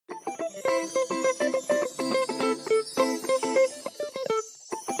Hi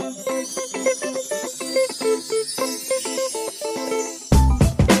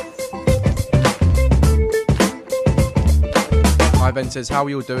Venters, how are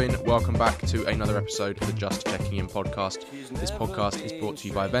you all doing? Welcome back to another episode of the Just Checking In podcast. This podcast is brought to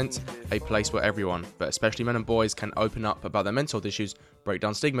you by Vent, a place where everyone, but especially men and boys, can open up about their mental health issues, break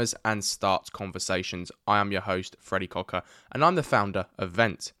down stigmas, and start conversations. I am your host, Freddie Cocker, and I'm the founder of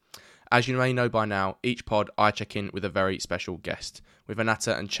Vent. As you may know by now, each pod I check in with a very special guest, with a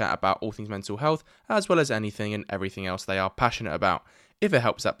natter and chat about all things mental health, as well as anything and everything else they are passionate about. If it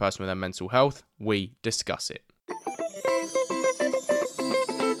helps that person with their mental health, we discuss it.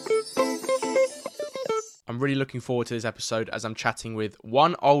 I'm really looking forward to this episode as I'm chatting with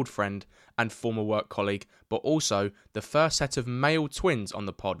one old friend and former work colleague, but also the first set of male twins on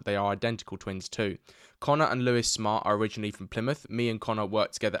the pod. They are identical twins too. Connor and Lewis Smart are originally from Plymouth. Me and Connor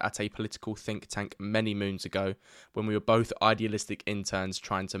worked together at a political think tank many moons ago when we were both idealistic interns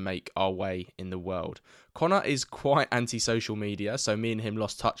trying to make our way in the world. Connor is quite anti-social media, so me and him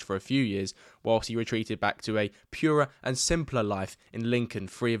lost touch for a few years whilst he retreated back to a purer and simpler life in Lincoln,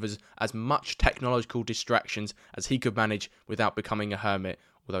 free of as much technological distractions as he could manage without becoming a hermit.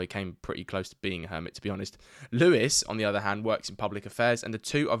 Although he came pretty close to being a hermit, to be honest. Lewis, on the other hand, works in public affairs, and the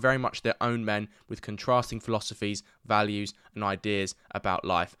two are very much their own men with contrasting philosophies, values, and ideas about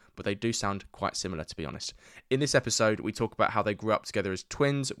life, but they do sound quite similar, to be honest. In this episode, we talk about how they grew up together as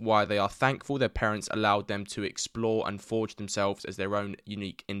twins, why they are thankful their parents allowed them to explore and forge themselves as their own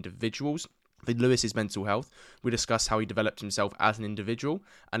unique individuals. With Lewis's mental health, we discuss how he developed himself as an individual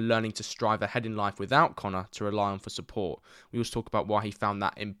and learning to strive ahead in life without Connor to rely on for support. We also talk about why he found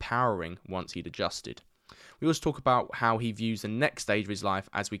that empowering once he'd adjusted. We also talk about how he views the next stage of his life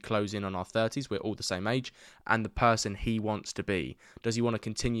as we close in on our 30s, we're all the same age, and the person he wants to be. Does he want to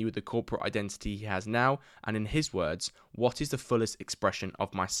continue with the corporate identity he has now? And in his words, what is the fullest expression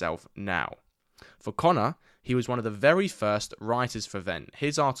of myself now? For Connor, he was one of the very first writers for Vent.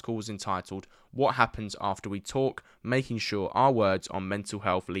 His article was entitled, What Happens After We Talk, Making Sure Our Words on Mental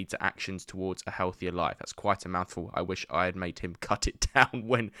Health Lead to Actions Towards a Healthier Life. That's quite a mouthful. I wish I had made him cut it down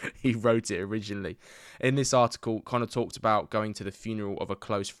when he wrote it originally. In this article, Connor talked about going to the funeral of a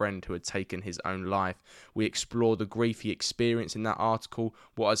close friend who had taken his own life. We explore the grief he experienced in that article,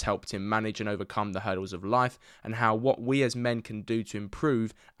 what has helped him manage and overcome the hurdles of life, and how what we as men can do to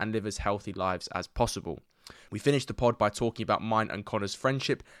improve and live as healthy lives as possible. We finished the pod by talking about mine and Connor's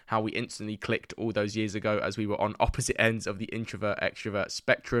friendship, how we instantly clicked all those years ago as we were on opposite ends of the introvert-extrovert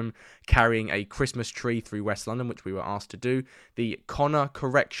spectrum, carrying a Christmas tree through West London, which we were asked to do, the Connor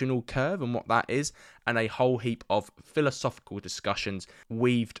correctional curve and what that is, and a whole heap of philosophical discussions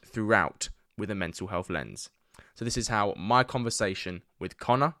weaved throughout with a mental health lens. So this is how my conversation with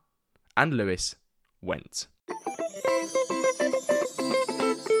Connor and Lewis went.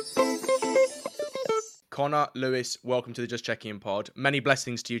 Connor, Lewis, welcome to the Just Checking In pod. Many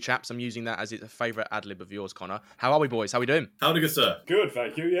blessings to you, chaps. I'm using that as it's a favourite ad-lib of yours, Connor. How are we, boys? How are we doing? Howdy, good sir. Good,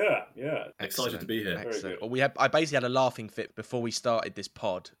 thank you. Yeah. Excited to be here. Excellent. Well, I basically had a laughing fit before we started this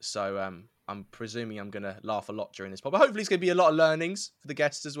pod, so I'm presuming I'm going to laugh a lot during this pod. But hopefully it's going to be a lot of learnings for the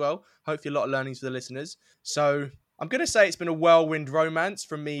guests as well. Hopefully a lot of learnings for the listeners. So I'm going to say it's been a whirlwind romance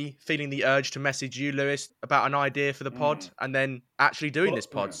from me feeling the urge to message you, Lewis, about an idea for the pod and then actually doing this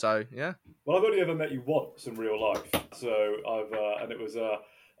pod. So, yeah. Well, I've only ever met you once in real life, so and it was a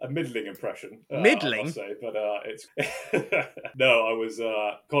middling impression. Middling? I must say, but it's no. I was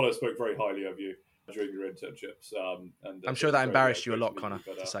Connor spoke very highly of you during your internships, and I'm sure that embarrassed you a lot, Connor,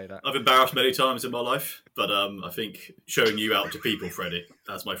 to say that. I've embarrassed many times in my life, but I think showing you out to people, Freddie,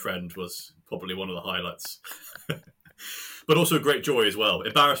 as my friend, was probably one of the highlights. But also great joy as well.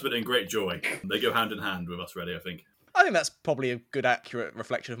 Embarrassment and great joy. They go hand in hand with us, Freddie, I think. I think that's probably a good, accurate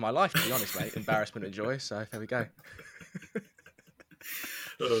reflection of my life, to be honest, mate. Embarrassment and joy. So there we go.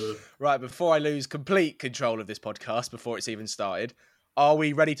 Right, before I lose complete control of this podcast, before it's even started, are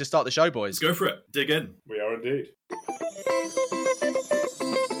we ready to start the show, boys? Let's go for it. Dig in. We are indeed.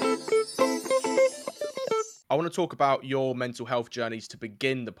 I want to talk about your mental health journeys to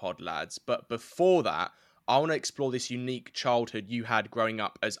begin the pod, lads. But before that, I want to explore this unique childhood you had growing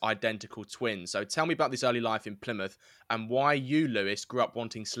up as identical twins. So tell me about this early life in Plymouth and why you, Lewis, grew up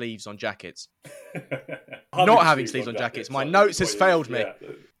wanting sleeves on jackets. Not having sleeves on jackets. My notes has failed me.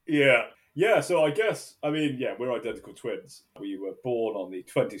 Yeah. So I guess, we're identical twins. We were born on the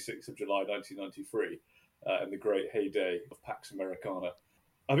 26th of July, 1993, in the great heyday of Pax Americana.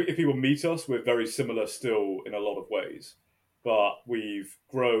 I think if people meet us, we're very similar still in a lot of ways. but we've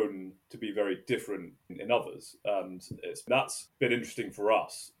grown to be very different in others. And that's been interesting for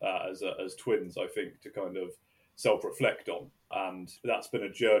us as twins, I think, to kind of self-reflect on. And that's been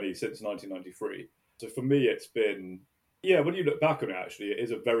a journey since 1993. So for me, it's been, when you look back on it, actually, it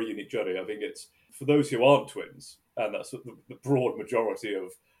is a very unique journey. I think it's, for those who aren't twins, and that's the broad majority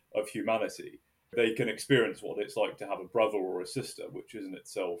of humanity, they can experience what it's like to have a brother or a sister, which is in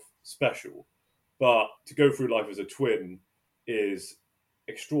itself special. But to go through life as a twin is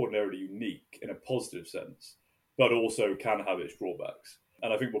extraordinarily unique in a positive sense, but also can have its drawbacks.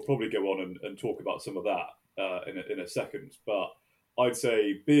 And I think we'll probably go on and talk about some of that in a second. But I'd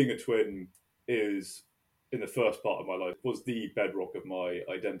say being a twin is, in the first part of my life, was the bedrock of my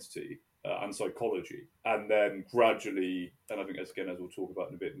identity and psychology. And then gradually, and I think as we'll talk about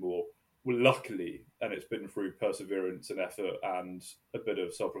in a bit more, well, luckily, and it's been through perseverance and effort and a bit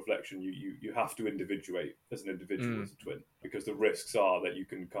of self-reflection, you have to individuate as an individual as a twin, because the risks are that you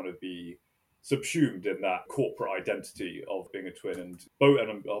can kind of be subsumed in that corporate identity of being a twin.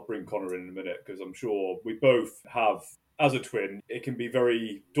 And I'll bring Connor in a minute, because I'm sure we both have, as a twin, it can be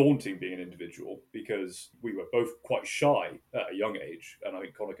very daunting being an individual, because we were both quite shy at a young age. And I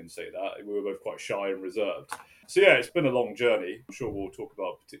think Connor can say that. We were both quite shy and reserved. So yeah, it's been a long journey. I'm sure we'll talk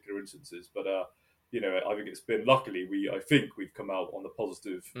about particular instances, but I think it's been, luckily, I think we've come out on the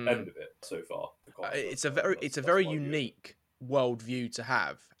positive end of it so far. It's a very unique worldview to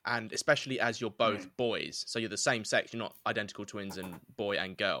have, and especially as you're both boys, so you're the same sex, you're not identical twins and boy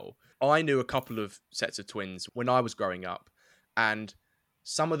and girl. I knew a couple of sets of twins when I was growing up, and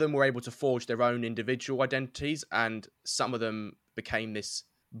some of them were able to forge their own individual identities, and some of them became this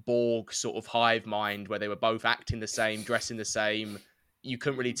Borg sort of hive mind where they were both acting the same, dressing the same. You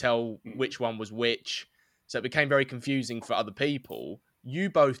couldn't really tell which one was which, so it became very confusing for other people. You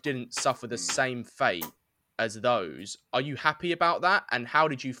both didn't suffer the same fate as those. Are you happy about that? And how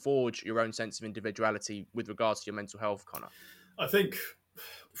did you forge your own sense of individuality with regards to your mental health, Connor? I think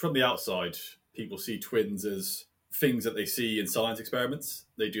from the outside, people see twins as things that they see in science experiments.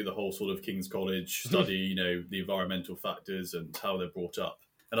 They do the whole sort of King's College study, the environmental factors and how they're brought up.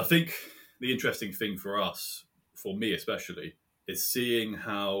 And I think the interesting thing for us, for me especially, is seeing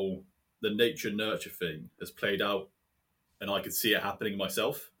how the nature-nurture thing has played out, and I could see it happening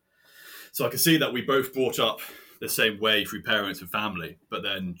myself. So I could see that we both brought up the same way through parents and family, but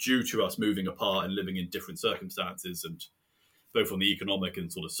then due to us moving apart and living in different circumstances, and both on the economic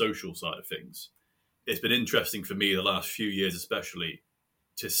and sort of social side of things, it's been interesting for me the last few years especially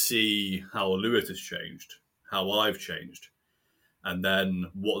to see how Lewis has changed, how I've changed, and then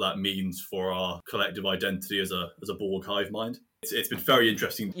what that means for our collective identity as a Borg hive mind. It's been very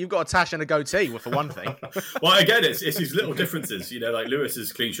interesting. You've got a tash and a goatee, for one thing. Well, again, it's these little differences. Like Lewis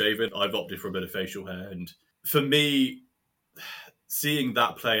is clean shaven. I've opted for a bit of facial hair. And for me, seeing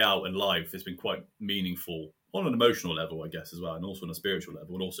that play out in life has been quite meaningful on an emotional level, I guess, as well, and also on a spiritual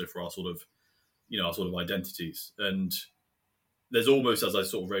level, and also for our sort of identities. And there's almost, as I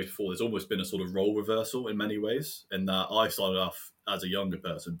sort of raised before, there's almost been a sort of role reversal in many ways, in that I started off as a younger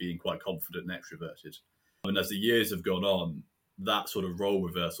person being quite confident and extroverted. And as the years have gone on, that sort of role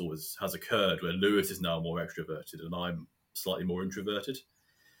reversal has occurred, where Lewis is now more extroverted and I'm slightly more introverted.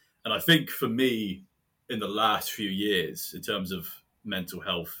 And I think for me, in the last few years, in terms of mental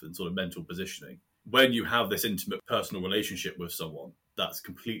health and sort of mental positioning, when you have this intimate personal relationship with someone that's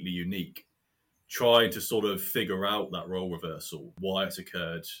completely unique, trying to sort of figure out that role reversal, why it's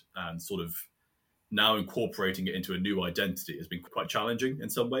occurred, and sort of now incorporating it into a new identity has been quite challenging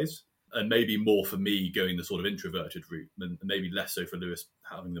in some ways. And maybe more for me going the sort of introverted route, and maybe less so for Lewis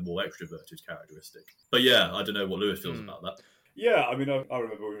having the more extroverted characteristic. But yeah, I don't know what Lewis feels about that. Yeah, I mean, I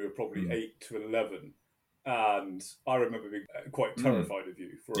remember we were probably 8 to 11, and I remember being quite terrified of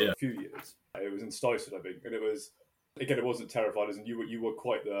you for a few years. It was in Stuyford, I think, and it wasn't terrified, as in you were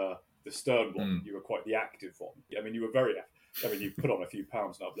quite the stern one. You were quite the active one. I mean, you've put on a few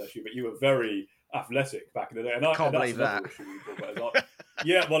pounds now, bless you, but you were very athletic back in the day. And can't believe that.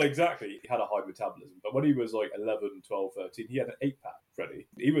 Yeah, well, exactly. He had a high metabolism. But when he was like 11, 12, 13, he had an 8-pack, Freddie.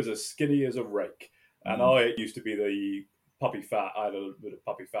 He was as skinny as a rake. And I used to be the puppy fat. I had a little bit of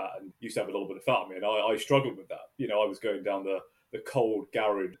puppy fat and used to have a little bit of fat on me. And I struggled with that. I was going down the cold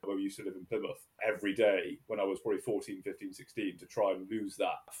garage where we used to live in Plymouth every day when I was probably 14, 15, 16 to try and lose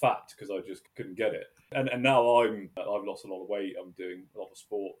that fat because I just couldn't get it. And now I've lost a lot of weight. I'm doing a lot of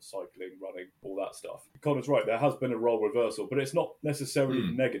sport, cycling, running, all that stuff. Connor's right. There has been a role reversal, but it's not necessarily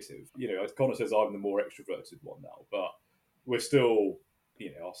negative. As Connor says, I'm the more extroverted one now, but we're still,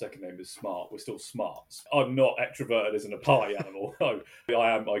 our second name is Smart. We're still smart. I'm not extroverted as in a party animal. I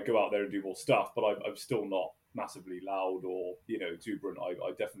go out there and do more stuff, but I'm still not massively loud or, exuberant.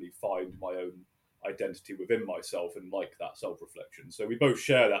 I definitely find my own identity within myself and like that self-reflection. So we both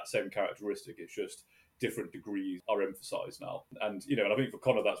share that same characteristic. It's just different degrees are emphasized now. And, and I think for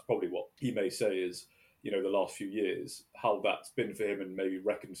Connor, that's probably what he may say is, the last few years, how that's been for him and maybe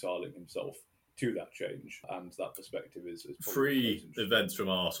reconciling himself to that change. And that perspective is three events from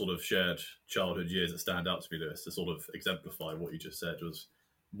our sort of shared childhood years that stand out to me, Lewis, to sort of exemplify what you just said was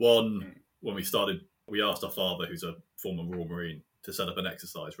one, when we asked our father, who's a former Royal Marine, to set up an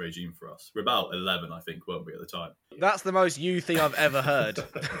exercise regime for us. We're about 11, I think, weren't we, at the time? That's the most you thing I've ever heard.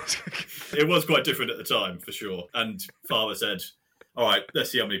 It was quite different at the time, for sure. And father said, all right,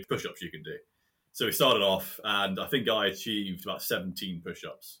 let's see how many push-ups you can do. So we started off, and I think I achieved about 17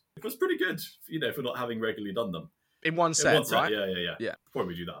 push-ups. It was pretty good, for not having regularly done them. In one set, right? Yeah.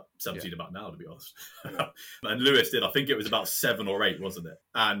 Probably do that 17 about now, to be honest. And Lewis did, I think it was about 7 or 8, wasn't it?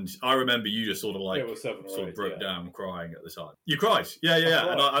 And I remember you just sort of like, it was 7 or 8, sort of broke down crying at the time. You cried?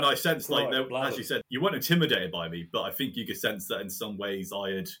 Yeah. And I sensed as you said, you weren't intimidated by me, but I think you could sense that in some ways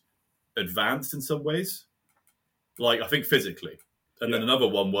I had advanced in some ways. Like, I think physically. And then another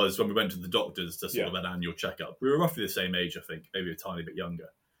one was when we went to the doctors to sort of an annual checkup. We were roughly the same age, I think, maybe a tiny bit younger.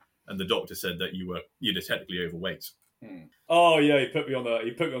 And the doctor said that you're technically overweight. Oh yeah, he put me on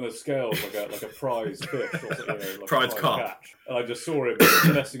the scales like a prize fish, or something, like prize carp. Catch. And I just saw him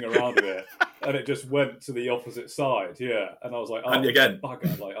messing around with it, and it just went to the opposite side. Yeah, and I was like, and again,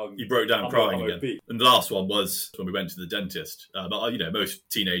 bugger, you broke down crying again. And the last one was when we went to the dentist. Most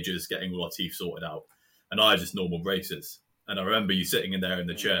teenagers getting all our teeth sorted out, and I had just normal braces. And I remember you sitting in there in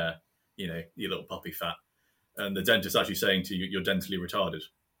the chair, your little puppy fat, and the dentist actually saying to you, "You're dentally retarded."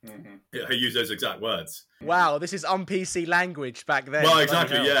 Mm-hmm. He used those exact words. Wow, this is un-PC language back then. Well,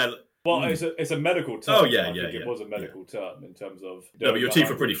 exactly, yeah. Well, it's a medical term. Oh, yeah, It was a medical term in terms of... No, but your teeth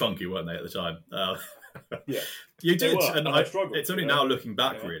were pretty funky, weren't they, at the time? Yeah. You did, and I struggled. It's only now looking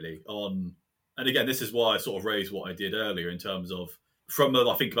back, really, on... And again, this is why I sort of raised what I did earlier in terms of... From,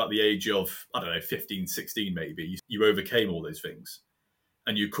 I think, about the age of, 15, 16 maybe, you overcame all those things.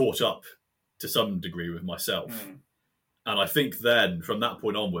 And you caught up to some degree with myself. And I think then, from that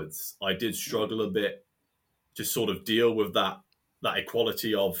point onwards, I did struggle a bit to sort of deal with that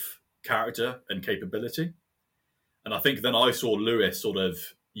equality of character and capability. And I think then I saw Lewis sort of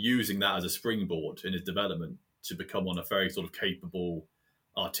using that as a springboard in his development to become a very sort of capable,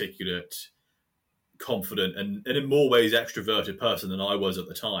 articulate, confident, and in more ways extroverted person than I was at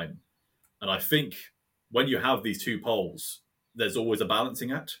the time. And I think when you have these two poles, there's always a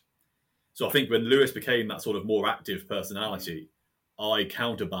balancing act. So I think when Lewis became that sort of more active personality, I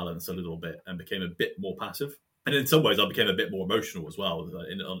counterbalanced a little bit and became a bit more passive. And in some ways, I became a bit more emotional as well,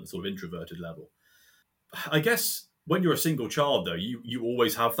 on a sort of introverted level. I guess when you're a single child, though, you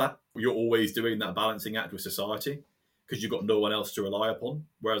always have that. You're always doing that balancing act with society because you've got no one else to rely upon.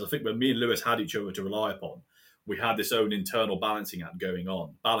 Whereas I think when me and Lewis had each other to rely upon, we had this own internal balancing act going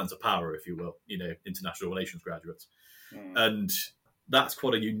on. Balance of power, if you will, international relations graduates. And that's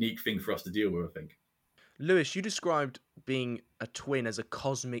quite a unique thing for us to deal with, I think. Lewis, you described being a twin as a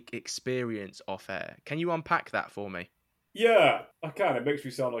cosmic experience off air. Can you unpack that for me? Yeah, I can. It makes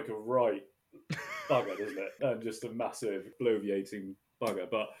me sound like a right bugger, doesn't it? And just a massive, bloviating bugger.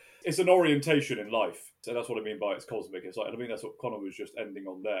 But it's an orientation in life. And that's what I mean by it's cosmic. It's like, and I think that's what Connor was just ending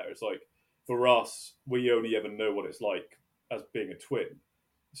on there. It's like, for us, we only ever know what it's like as being a twin.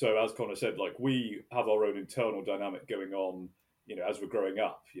 So as Connor said, like, we have our own internal dynamic going on, as we're growing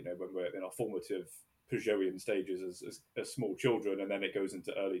up, when we're in our formative Peugeotian stages as small children, and then it goes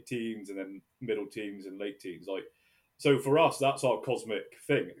into early teens and then middle teens and late teens. Like, so for us, that's our cosmic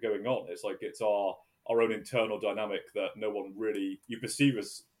thing going on. It's like, it's our own internal dynamic that no one really, you perceive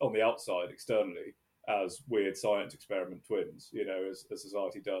us on the outside externally as weird science experiment twins, as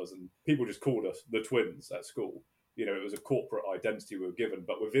society does. And people just called us the twins at school. It was a corporate identity we were given,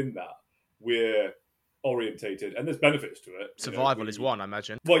 but within that, we're orientated, and there's benefits to it. Survival is one, I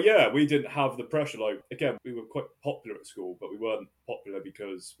imagine. Well, yeah, we didn't have the pressure. Like, again, we were quite popular at school, but we weren't popular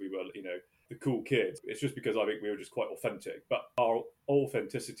because we were, the cool kids. It's just because I think we were just quite authentic. But our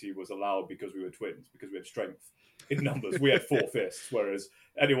authenticity was allowed because we were twins, because we had strength in numbers. We had 4 fists, whereas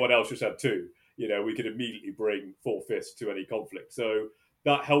anyone else just had 2. We could immediately bring 4 fists to any conflict. So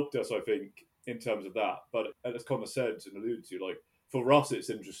that helped us, I think, in terms of that. But as Connor said and alluded to, like, for us, it's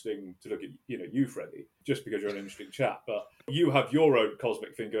interesting to look at, you, Freddie, just because you're an interesting chap. But you have your own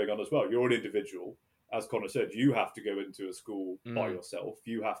cosmic thing going on as well. You're an individual. As Connor said, you have to go into a school by yourself.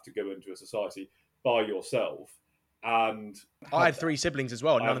 You have to go into a society by yourself. And I had 3 siblings as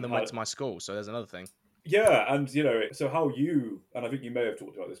well. None of them went to my school, so there's another thing. Yeah, and so how you, and I think you may have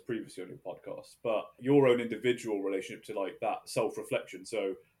talked about this previously on your podcast, but your own individual relationship to like that self-reflection.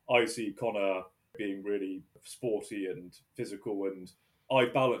 So I see Connor being really sporty and physical, and I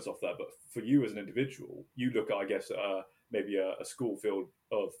balance off that. But for you as an individual, you look at, I guess, maybe a school field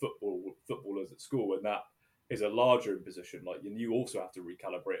of footballers at school, and that is a larger position. Like, and you also have to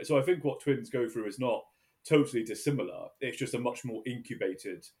recalibrate it. So I think what twins go through is not totally dissimilar. It's just a much more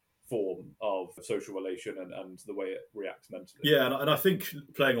incubated form of social relation and the way it reacts mentally. Yeah, and I think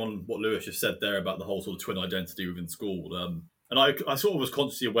playing on what Lewis just said there about the whole sort of twin identity within school, and I sort of was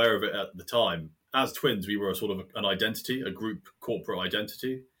consciously aware of it at the time. As twins, we were a sort of an identity, a group corporate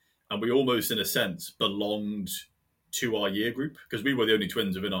identity, and we almost, in a sense, belonged to our year group because we were the only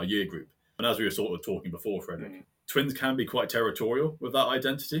twins within our year group. And as we were sort of talking before, Frederick, twins can be quite territorial with that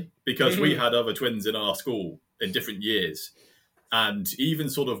identity because we had other twins in our school in different years. And even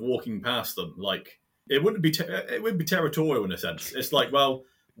sort of walking past them, like it wouldn't be territorial in a sense. It's like, well,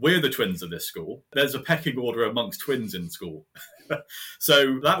 we're the twins of this school. There's a pecking order amongst twins in school.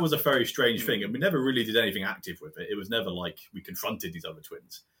 So that was a very strange thing, and we never really did anything active with it. It was never like we confronted these other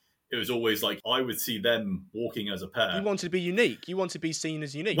twins. It was always like I would see them walking as a pair. You wanted to be unique. You want to be seen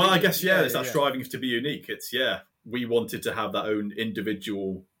as unique. Well, I guess it's that striving to be unique. It's we wanted to have that own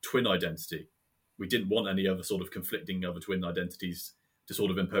individual twin identity. We didn't want any other sort of conflicting other twin identities to sort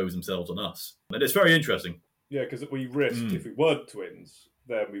of impose themselves on us. And it's very interesting. Yeah, because we risked, if we weren't twins,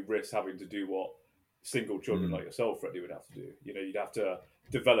 then we risked having to do what single children like yourself, Freddie, would have to do. You'd have to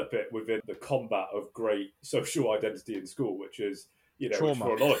develop it within the combat of great social identity in school, which is, trauma.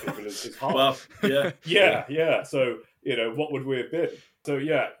 Which for a lot of people is hard. Well, yeah. So, what would we have been? So,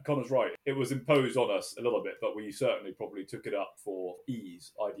 yeah, Connor's right. It was imposed on us a little bit, but we certainly probably took it up for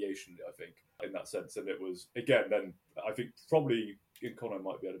ease, ideationally, I think, in that sense. And it was, again, then I think probably, Connor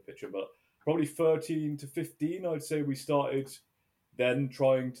might be able to picture, but probably 13 to 15, I'd say we started then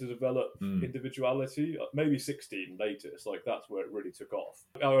trying to develop individuality. Maybe 16 latest, like that's where it really took off.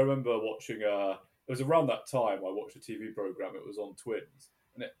 I remember watching, it was around that time I watched a TV program, it was on twins,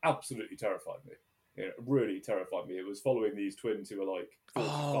 and it absolutely terrified me. It really terrified me. It was following these twins who were like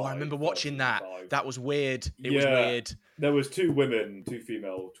 45, I remember watching that. That was weird. It was weird. There was two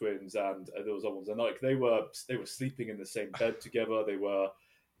female twins, and there was other ones, and like they were sleeping in the same bed together. It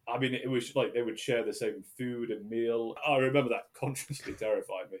was like they would share the same food and meal. I remember that consciously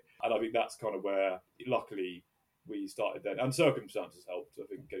terrified me, and I think that's kind of where, luckily, we started then, and circumstances helped. I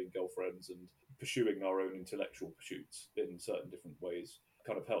think getting girlfriends and pursuing our own intellectual pursuits in certain different ways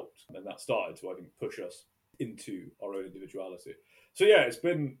kind of helped, and that started to, I think, push us into our own individuality. So yeah, it's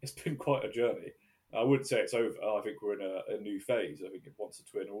been quite a journey. I wouldn't say it's over. I think we're in a new phase. I think once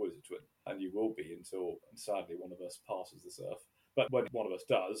a twin, always a twin, and you will be until, sadly, one of us passes this earth. But when one of us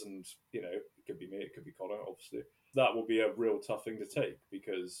does, and it could be me, it could be Connor, obviously, that will be a real tough thing to take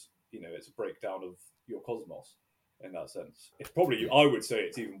because it's a breakdown of your cosmos in that sense. It's probably, I would say,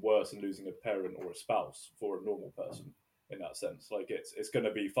 it's even worse than losing a parent or a spouse for a normal person in that sense. Like it's going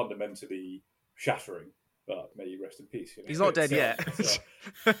to be fundamentally shattering. But may you rest in peace. He's not dead yet.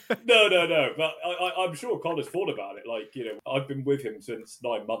 No. But I'm sure Connor's thought about it. Like I've been with him since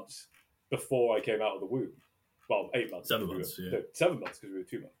 9 months before I came out of the womb. Well, 8 months. 7 months, No, 7 months because we were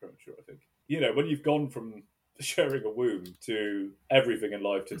 2 months premature, I think. When you've gone from sharing a womb to everything in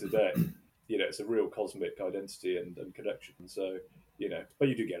life to today, it's a real cosmic identity and connection. So, but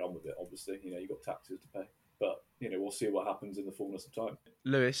you do get on with it, obviously. You've got taxes to pay. But, we'll see what happens in the fullness of time.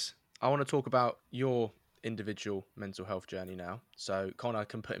 Lewis, I want to talk about your individual mental health journey now. So Connor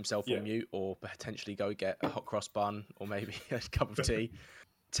can put himself on mute or potentially go get a hot cross bun or maybe a cup of tea.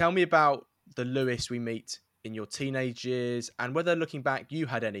 Tell me about the Lewis we meet in your teenage years, and whether, looking back, you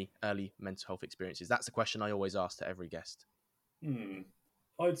had any early mental health experiences. That's the question I always ask to every guest.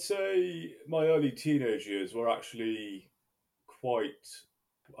 I'd say my early teenage years were actually quite,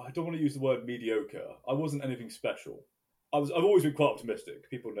 I don't want to use the word mediocre. I wasn't anything special. I've always been quite optimistic.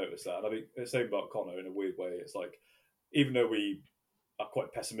 People notice that. And I think the same about Connor in a weird way. It's like, even though we are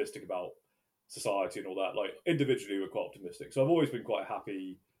quite pessimistic about society and all that, like individually we're quite optimistic. So I've always been quite a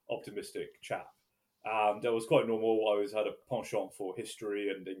happy, optimistic chap. And it was quite normal. I always had a penchant for history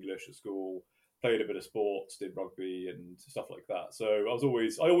and English at school, played a bit of sports, did rugby and stuff like that. So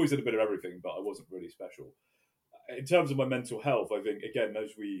I always did a bit of everything, but I wasn't really special. In terms of my mental health, I think, again,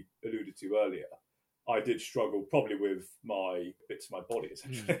 as we alluded to earlier, I did struggle probably with my bits of my body,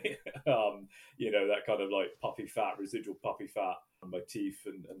 essentially. That kind of like puffy fat, residual puffy fat on my teeth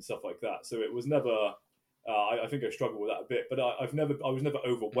and stuff like that. So it was never, I think I struggled with that a bit, but I was never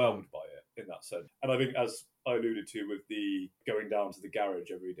overwhelmed by it in that sense. And I think as I alluded to with the going down to the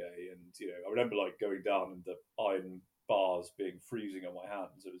garage every day. And, I remember like going down and the iron bars being freezing on my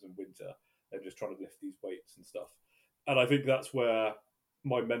hands. It was in winter and just trying to lift these weights and stuff. And I think that's where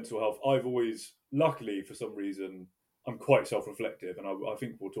my mental health, I've always, luckily for some reason, I'm quite self-reflective. And I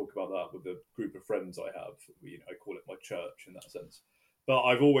think we'll talk about that with the group of friends I have. I call it my church in that sense. But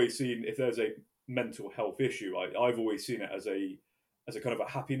I've always seen if there's a mental health issue, I've always seen it as a kind of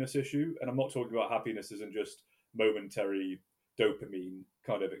a happiness issue. And I'm not talking about happiness as in just momentary dopamine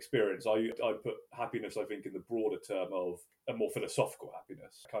kind of experience. I put happiness, I think, in the broader term of a more philosophical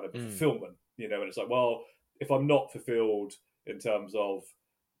happiness, kind of fulfillment, and it's like, well, if I'm not fulfilled in terms of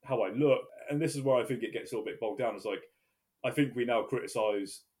how I look, and this is where I think it gets a little bit bogged down, it's like, I think we now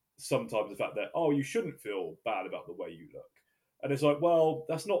criticize sometimes the fact that, oh, you shouldn't feel bad about the way you look. And it's like, well,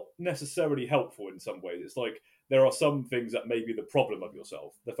 that's not necessarily helpful in some ways. It's like, there are some things that may be the problem of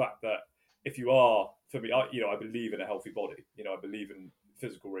yourself. The fact that if you are, for me, I believe in a healthy body. I believe in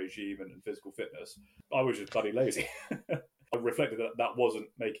physical regime and physical fitness. I was just bloody lazy. I reflected that that wasn't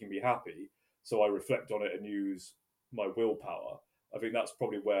making me happy. So I reflect on it and use my willpower. I think that's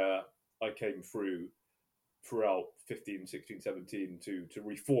probably where I came throughout 15, 16, 17 to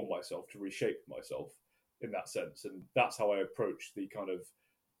reform myself, to reshape myself in that sense. And that's how I approached the kind of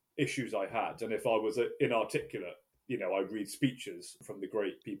issues I had. And if I was inarticulate, I'd read speeches from the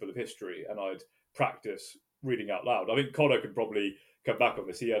great people of history and I'd practice reading out loud. I think Connor could probably come back on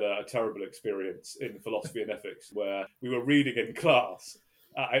this. He had a terrible experience in philosophy and ethics where we were reading in class.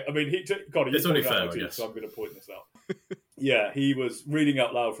 Connor, it's only fair, so I'm going to point this out. Yeah, he was reading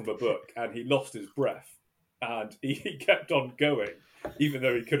out loud from a book and he lost his breath and he kept on going even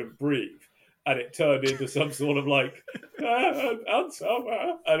though he couldn't breathe. And it turned into some sort of like,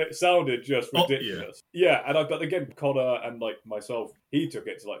 and it sounded just ridiculous. But again, Connor and like myself, he took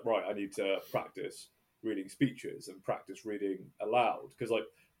it to like, right, I need to practice reading speeches and practice reading aloud because like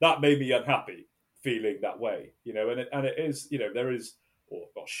that made me unhappy feeling that way, and it is, there is, or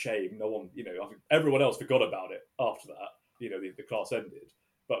not shame, no one, I think everyone else forgot about it after that, the class ended.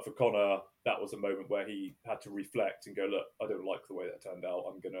 But for Connor, that was a moment where he had to reflect and go, look, I don't like the way that turned out.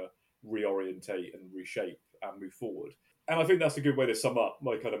 I'm going to reorientate and reshape and move forward. And I think that's a good way to sum up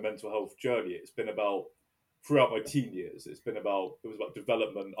my kind of mental health journey. It's been about, throughout my teen years, it was about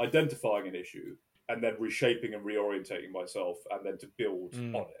development, identifying an issue, and then reshaping and reorientating myself, and then to build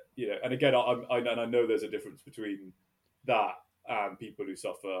on it. And again, I know there's a difference between that and people who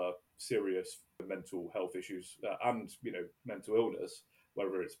suffer serious mental health issues and mental illness,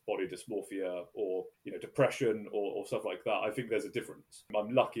 whether it's body dysmorphia or depression or stuff like that. I think there's a difference.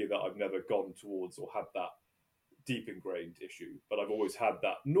 I'm lucky that I've never gone towards or had that deep ingrained issue, but I've always had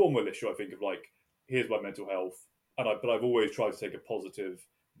that normal issue, I think, of like, here's my mental health, but I've always tried to take a positive,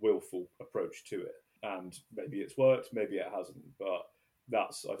 willful approach to it. And maybe it's worked, maybe it hasn't, but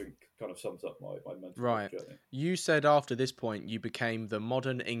that's, I think, kind of sums up my mental health journey. You said after this point you became the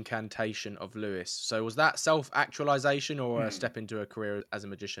modern incantation of Lewis. So was that self-actualization or a step into a career as a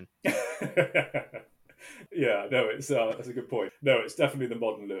magician? Yeah, no, that's a good point. No, it's definitely the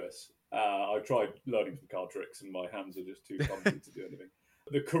modern Lewis. I tried learning some card tricks and my hands are just too clumsy to do anything.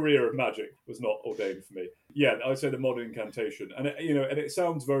 The career of magic was not ordained for me. Yeah, I'd say the modern incantation. And, and it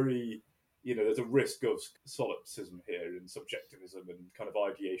sounds very... there's a risk of solipsism here and subjectivism and kind of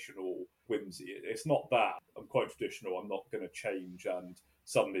ideational whimsy. It's not that. I'm quite traditional. I'm not going to change and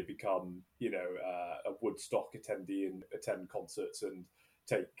suddenly become, a Woodstock attendee and attend concerts and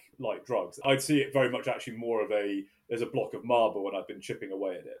take light drugs. I'd see it very much actually more of there's a block of marble and I've been chipping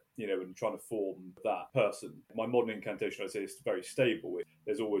away at it, and trying to form that person. My modern incantation, I'd say, is very stable.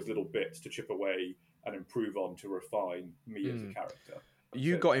 There's always little bits to chip away and improve on to refine me as a character.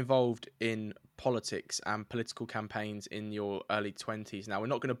 You got involved in politics and political campaigns in your early 20s. Now, we're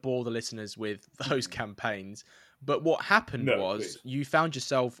not going to bore the listeners with those campaigns, but what happened was you found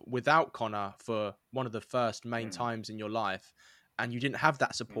yourself without Connor for one of the first main times in your life, and you didn't have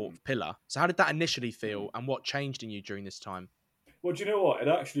that support pillar. So how did that initially feel, and what changed in you during this time? Well, do you know what? It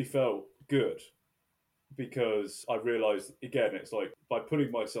actually felt good, because I realised, again, it's like by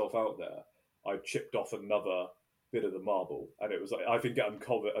putting myself out there, I chipped off another bit of the marble, and it was like, I think it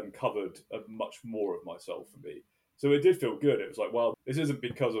uncovered much more of myself for me. So it did feel good. It was like, well, this isn't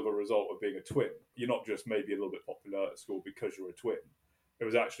because of a result of being a twin. You're not just maybe a little bit popular at school because you're a twin. It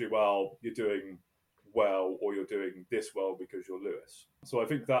was actually, well, you're doing well, or you're doing this well because you're Lewis. So I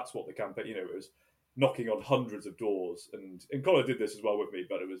think that's what the campaign, it was knocking on hundreds of doors, and Connor did this as well with me,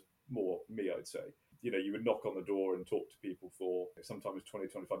 but it was more me, I'd say. you would knock on the door and talk to people for sometimes 20,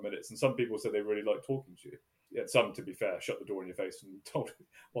 25 minutes. And some people said they really liked talking to you. Yeah, some, to be fair, shut the door in your face and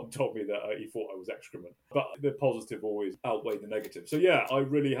one told me that he thought I was excrement. But the positive always outweighed the negative. So yeah, I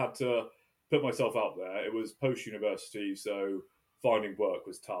really had to put myself out there. It was post-university, so finding work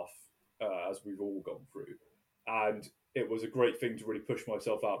was tough, as we've all gone through. And it was a great thing to really push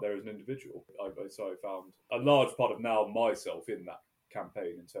myself out there as an individual. So I found a large part of now myself in that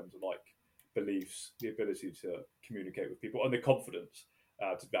campaign in terms of like beliefs, the ability to communicate with people, and the confidence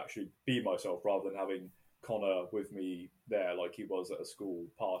to actually be myself rather than having Connor with me there like he was at a school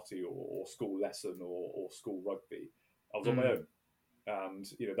party or school lesson or school rugby. I was on my own, and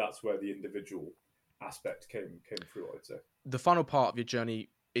that's where the individual aspect came through, I'd say. The final part of your journey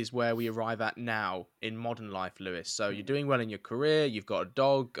is where we arrive at now in modern life, Lewis. So you're doing well in your career, you've got a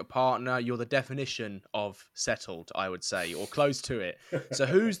dog, a partner, you're the definition of settled, I would say, or close to it. So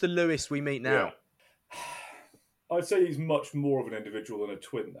who's the Lewis we meet now? Yeah. I'd say he's much more of an individual than a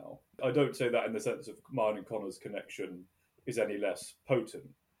twin now. I don't say that in the sense of mine and Connor's connection is any less potent.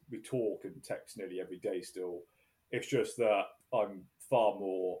 We talk and text nearly every day still. It's just that I'm far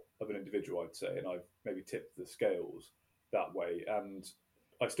more of an individual, I'd say, and I've maybe tipped the scales that way. And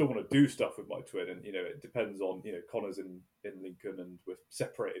I still want to do stuff with my twin, and it depends on Connor's in Lincoln, and we're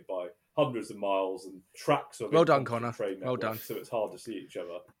separated by hundreds of miles and tracks of well done, Connor. Well done. So it's hard to see each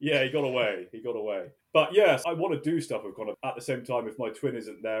other. Yeah, he got away. But yes, I want to do stuff with Connor. At the same time, if my twin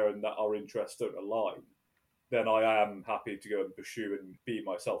isn't there and that our interests don't align, then I am happy to go and pursue and be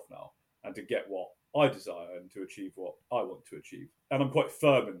myself now, and to get what I desire and to achieve what I want to achieve. And I'm quite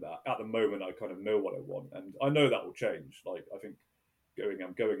firm in that. At the moment, I kind of know what I want, and I know that will change. Like, I think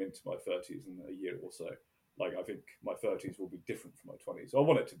I'm going into my 30s in a year or so. Like, I think my 30s will be different from my 20s. I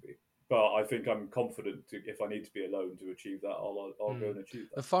want it to be. But I think I'm confident if I need to be alone to achieve that, I'll go and achieve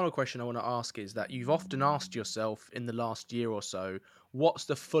that. The final question I want to ask is that you've often asked yourself in the last year or so, what's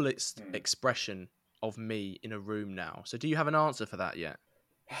the fullest expression of me in a room now? So do you have an answer for that yet?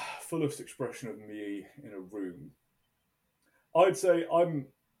 Fullest expression of me in a room. I'd say I'm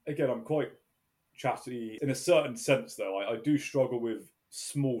quite chatty in a certain sense, though. I do struggle with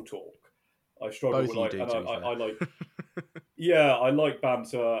small talk. I struggle with I like yeah, I like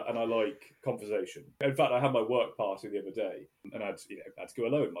banter and I like conversation. In fact, I had my work party the other day, and I had to go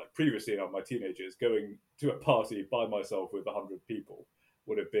alone. Like previously, in my teenagers, going to a party by myself with 100 people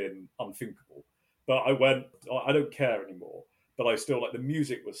would have been unthinkable. But I went. I don't care anymore. But I still the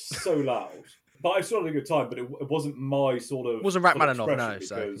music was so loud. But I still had a good time. But it wasn't my sort of. It wasn't Rachmaninoff, no. Because,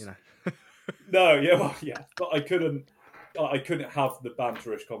 so no, yeah, well, yeah. But I couldn't have the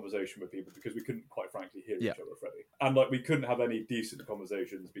banterish conversation with people because we couldn't, quite frankly, hear each other, Freddie. And we couldn't have any decent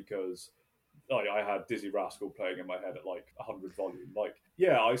conversations because I had Dizzy Rascal playing in my head at 100 volume.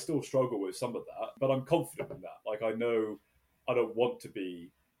 I still struggle with some of that, but I'm confident in that. I know I don't want to be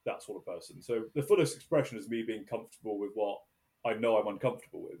that sort of person. So the fullest expression is me being comfortable with what I know I'm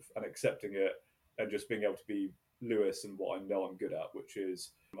uncomfortable with and accepting it, and just being able to be Lewis and what I know I'm good at, which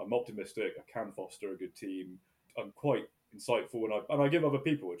is I'm optimistic, I can foster a good team, I'm quite insightful, and I give other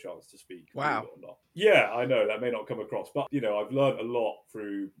people a chance to speak. Wow. Or not. Yeah, I know that may not come across, but I've learned a lot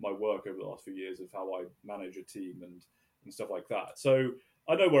through my work over the last few years of how I manage a team and stuff like that. So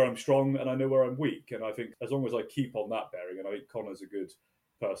I know where I'm strong and I know where I'm weak, and I think as long as I keep on that bearing, and I think Connor's a good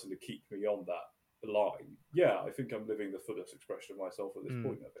person to keep me on that line, I think I'm living the fullest expression of myself at this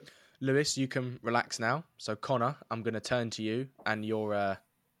point, I think. Lewis, you can relax now. So Connor, I'm going to turn to you and your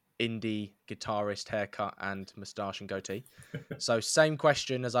indie guitarist haircut and moustache and goatee. So same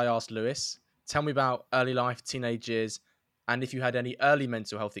question as I asked Lewis. Tell me about early life, teenage years, and if you had any early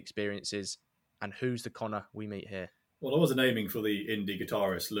mental health experiences, and who's the Connor we meet here? Well, I wasn't aiming for the indie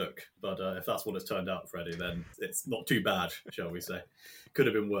guitarist look, but if that's what it's turned out, Freddie, then it's not too bad, shall we say. Could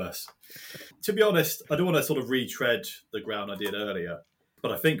have been worse. To be honest, I don't want to sort of retread the ground I did earlier,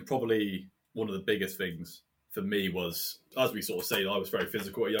 but I think probably one of the biggest things for me was, as we sort of say, I was very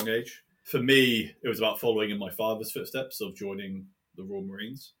physical at a young age. For me, it was about following in my father's footsteps of joining the Royal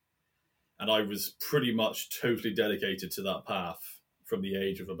Marines. And I was pretty much totally dedicated to that path from the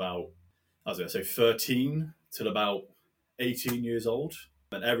age of about, 13 till about 18 years old.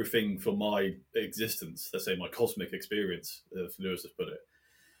 And everything from my existence, let's say my cosmic experience, as Lewis has put it,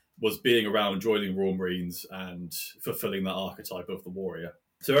 was being around joining Royal Marines and fulfilling that archetype of the warrior.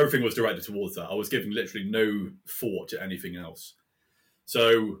 So everything was directed towards that. I was giving literally no thought to anything else.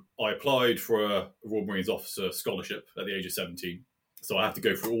 So I applied for a Royal Marines officer scholarship at the age of 17. So I have to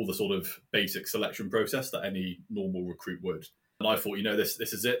go through all the sort of basic selection process that any normal recruit would. And I thought, this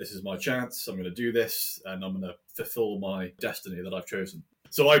is it. This is my chance. I'm going to do this and I'm going to fulfill my destiny that I've chosen.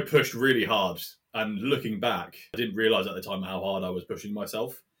 So I pushed really hard And looking back, I didn't realise at the time how hard I was pushing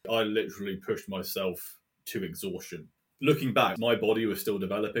myself. I literally pushed myself to exhaustion. Looking back, my body was still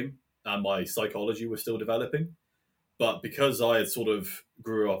developing and my psychology was still developing. But because I had sort of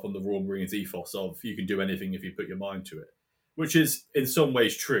grew up on the Royal Marines ethos of you can do anything if you put your mind to it, which is in some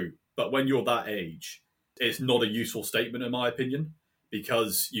ways true. But when you're that age, it's not a useful statement, in my opinion,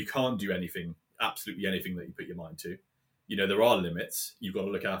 because you can't do anything, absolutely anything that you put your mind to. You know, there are limits. You've got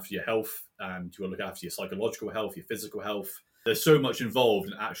to look after your health and you've got to look after your psychological health, your physical health. There's so much involved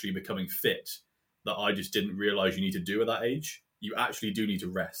in actually becoming fit that I just didn't realize you need to do at that age. You actually do need to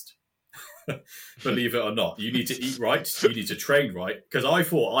rest. Believe it or not, you need to eat right, you need to train right, because I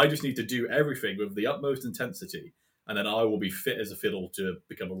thought I just need to do everything with the utmost intensity and then I will be fit as a fiddle to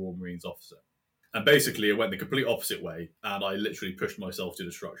become a Royal Marines officer. And basically it went the complete opposite way and I literally pushed myself to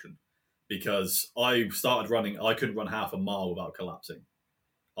destruction because I started running. I couldn't run half a mile without collapsing.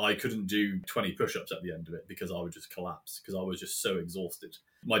 I couldn't do 20 push-ups at the end of it because I would just collapse because I was just so exhausted.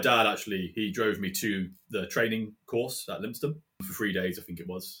 My dad actually, he drove me to the training course at Lympstone for 3 days, I think it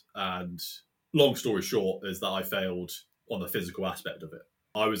was. And long story short is that I failed on the physical aspect of it.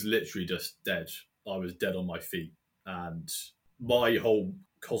 I was literally just dead. I was dead on my feet. And my whole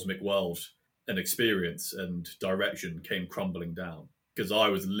cosmic world and experience and direction came crumbling down because I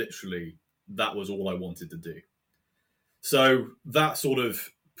was literally, that was all I wanted to do. So that sort of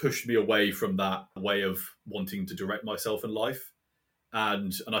pushed me away from that way of wanting to direct myself in life.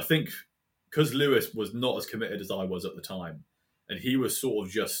 And I think because Lewis was not as committed as I was at the time, and he was sort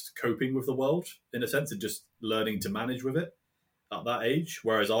of just coping with the world in a sense and just learning to manage with it at that age,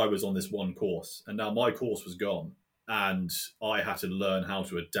 whereas I was on this one course and now my course was gone and I had to learn how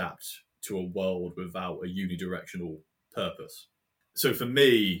to adapt to a world without a unidirectional purpose. So for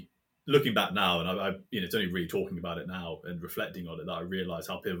me, looking back now, and I it's only really talking about it now and reflecting on it that I realised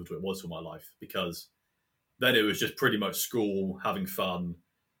how pivotal it was for my life, because then it was just pretty much school, having fun,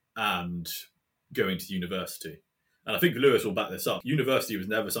 and going to university. And I think Lewis will back this up. University was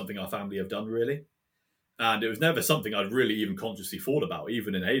never something our family have done, really. And it was never something I'd really even consciously thought about,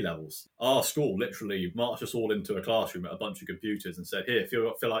 even in A-levels. Our school literally marched us all into a classroom at a bunch of computers and said, here,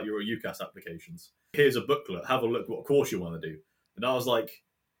 fill out your UCAS applications. Here's a booklet. Have a look what course you want to do. And I was like,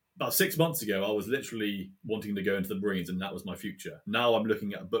 about 6 months ago, I was literally wanting to go into the Marines and that was my future. Now I'm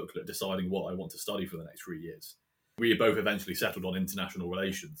looking at a booklet deciding what I want to study for the next 3 years. We both eventually settled on international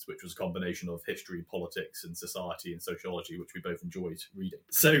relations, which was a combination of history, politics, and society and sociology, which we both enjoyed reading.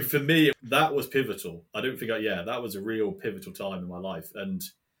 So for me, that was pivotal. I don't think, that was a real pivotal time in my life. And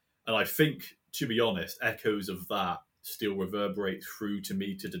I think, to be honest, echoes of that still reverberate through to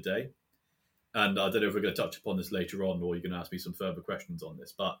me to today. And I don't know if we're going to touch upon this later on or you're going to ask me some further questions on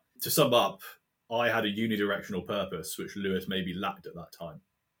this. But to sum up, I had a unidirectional purpose, which Lewis maybe lacked at that time.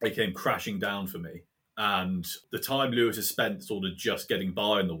 It came crashing down for me. And the time Lewis has spent sort of just getting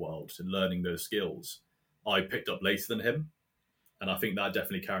by in the world and learning those skills, I picked up later than him. And I think that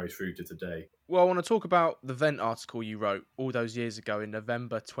definitely carries through to today. Well, I want to talk about the Vent article you wrote all those years ago in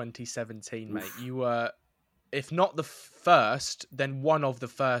November 2017, mate. You were, if not the first, then one of the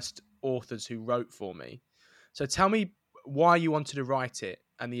first authors who wrote for me. So tell me why you wanted to write it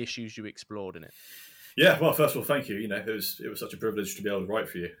and the issues you explored in it. Yeah, well, first of all, thank you. It was such a privilege to be able to write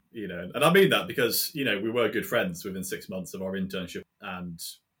for you. And I mean that because we were good friends within 6 months of our internship, and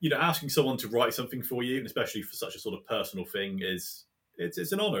asking someone to write something for you, and especially for such a sort of personal thing, it's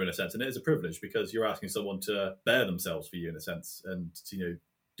an honour in a sense, and it is a privilege because you're asking someone to bear themselves for you in a sense, and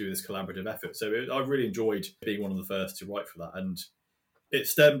do this collaborative effort. So I really enjoyed being one of the first to write for that, and it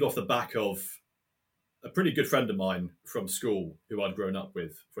stemmed off the back of a pretty good friend of mine from school who I'd grown up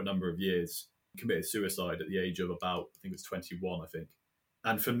with for a number of years. Committed suicide at the age of about, I think it was 21, I think.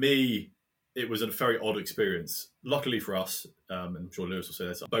 And for me, it was a very odd experience. Luckily for us, and I'm sure Lewis will say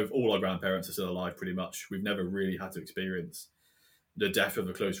this, all our grandparents are still alive pretty much. We've never really had to experience the death of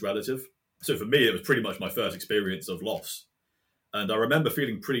a close relative. So for me, it was pretty much my first experience of loss. And I remember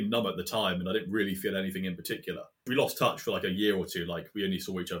feeling pretty numb at the time, and I didn't really feel anything in particular. We lost touch for like a year or two, like we only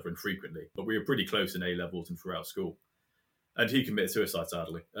saw each other infrequently, but we were pretty close in A-levels and throughout school. And he committed suicide,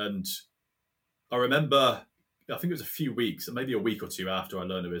 sadly. And I remember, I think it was a few weeks, maybe a week or two after I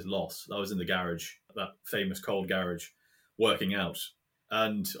learned of his loss, I was in the garage, that famous cold garage, working out.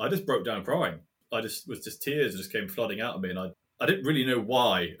 And I just broke down crying. Tears just came flooding out of me. And I didn't really know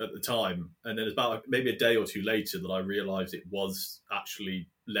why at the time. And then about maybe a day or two later that I realised it was actually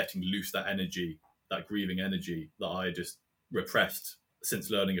letting loose that energy, that grieving energy that I just repressed since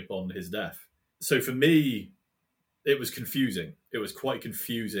learning upon his death. So for me, it was confusing. It was quite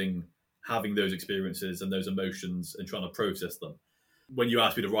confusing having those experiences and those emotions and trying to process them. when you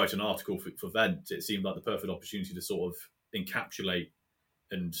asked me to write an article for Vent, it seemed like the perfect opportunity to sort of encapsulate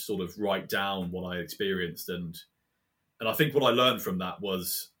and sort of write down what I experienced. And I think what I learned from that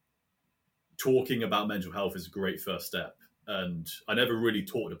was talking about mental health is a great first step. And I never really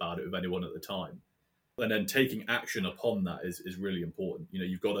talked about it with anyone at the time. And then taking action upon that is really important. You know,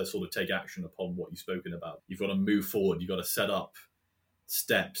 you've got to sort of take action upon what you've spoken about. You've got to move forward. You've got to set up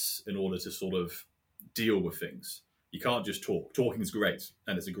steps in order to sort of deal with things. You can't just talk. Talking is great,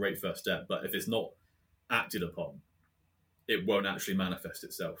 and it's a great first step. But if it's not acted upon, it won't actually manifest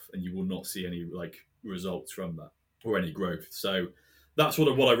itself, and you will not see any results from that or any growth. So that's sort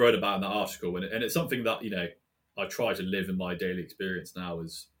of what I wrote about in that article, and it's something that I try to live in my daily experience now: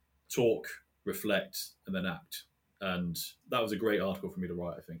 is talk, reflect, and then act. And that was a great article for me to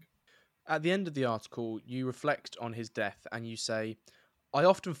write, I think. At the end of the article, you reflect on his death and you say, "I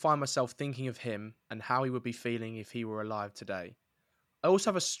often find myself thinking of him and how he would be feeling if he were alive today. I also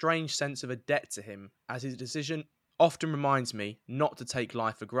have a strange sense of a debt to him, as his decision often reminds me not to take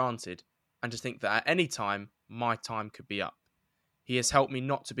life for granted and to think that at any time, my time could be up. He has helped me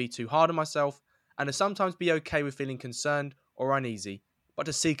not to be too hard on myself and to sometimes be okay with feeling concerned or uneasy, but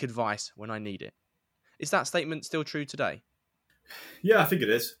to seek advice when I need it." Is that statement still true today? Yeah, I think it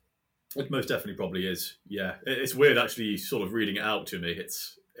is. It most definitely probably is. Yeah, it's weird actually sort of reading it out to me.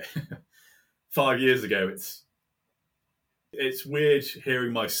 It's 5 years ago. It's weird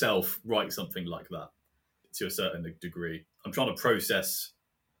hearing myself write something like that to a certain degree. I'm trying to process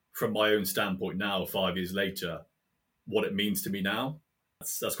from my own standpoint now, 5 years later, what it means to me now.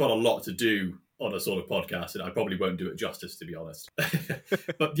 That's quite a lot to do on a sort of podcast, and I probably won't do it justice, to be honest.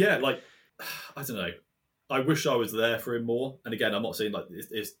 But yeah, I don't know. I wish I was there for him more. And again, I'm not saying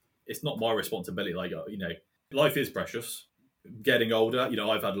it's not my responsibility. Life is precious. Getting older,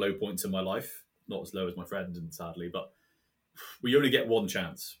 I've had low points in my life, not as low as my friend, and sadly, but we only get one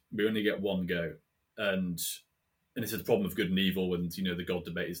chance. We only get one go. And this is the problem of good and evil, and the God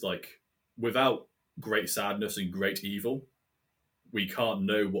debate is without great sadness and great evil, we can't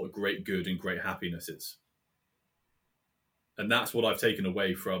know what great good and great happiness is. And that's what I've taken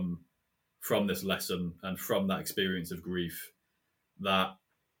away from this lesson and from that experience of grief, that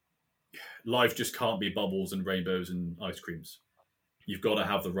life just can't be bubbles and rainbows and ice creams. You've got to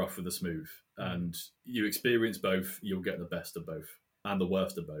have the rough with the smooth, and you experience both, you'll get the best of both and the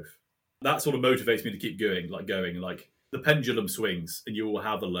worst of both. That sort of motivates me to keep going, the pendulum swings and you will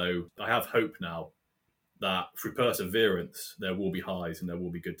have the low. I have hope now that through perseverance, there will be highs and there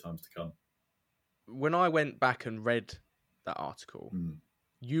will be good times to come. When I went back and read that article,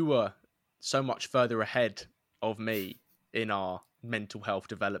 you were so much further ahead of me in our mental health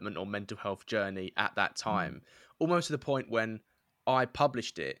development or mental health journey at that time, almost to the point when I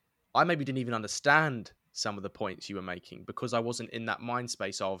published it, I maybe didn't even understand some of the points you were making because I wasn't in that mind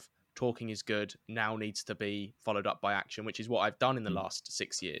space of talking is good, now needs to be followed up by action, which is what I've done in the last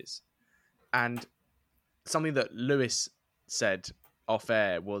 6 years. And something that Lewis said off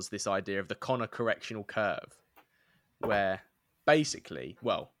air was this idea of the Connor correctional curve, where basically,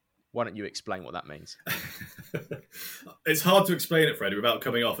 well, why don't you explain what that means? It's hard to explain it, Freddie, without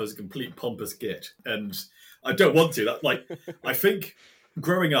coming off as a complete pompous git. And I don't want to. I think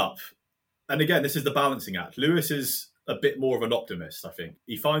growing up, and again, this is the balancing act. Lewis is a bit more of an optimist, I think.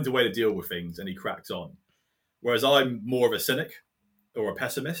 He finds a way to deal with things and he cracks on. Whereas I'm more of a cynic or a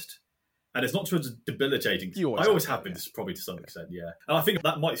pessimist. And it's not so debilitating. I always have been, probably to some extent, yeah. And I think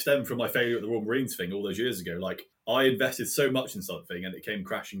that might stem from my failure at the Royal Marines thing all those years ago. I invested so much in something and it came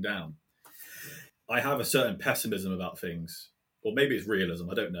crashing down. I have a certain pessimism about things. Or maybe it's realism,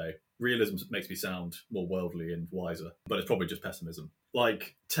 I don't know. Realism makes me sound more worldly and wiser, but it's probably just pessimism.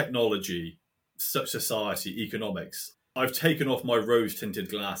 Technology, society, economics. I've taken off my rose-tinted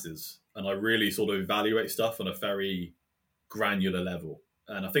glasses and I really sort of evaluate stuff on a very granular level.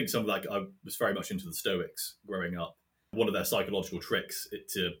 And I think I was very much into the Stoics growing up. One of their psychological tricks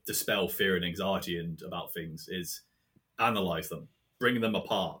to dispel fear and anxiety about things is analyze them, bring them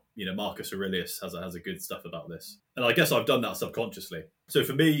apart. Marcus Aurelius has a good stuff about this. And I guess I've done that subconsciously. So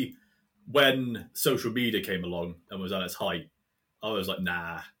for me, when social media came along and was at its height, I was like,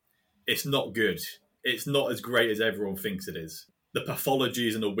 nah, it's not good. It's not as great as everyone thinks it is. The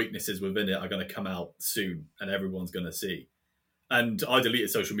pathologies and the weaknesses within it are going to come out soon and everyone's going to see. And I deleted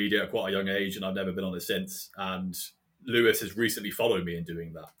social media at quite a young age and I've never been on it since. And Lewis has recently followed me in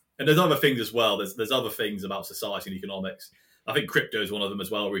doing that. And there's other things as well. There's other things about society and economics. I think crypto is one of them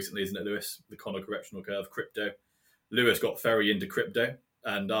as well recently, isn't it, Lewis? The Connor correctional curve, crypto. Lewis got very into crypto.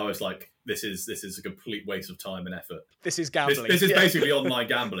 And I was like, this is a complete waste of time and effort. This is gambling. This is basically online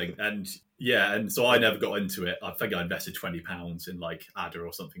gambling, and so I never got into it. I think I invested £20 in like Adder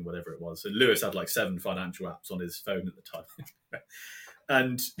or something, whatever it was. And Lewis had like 7 financial apps on his phone at the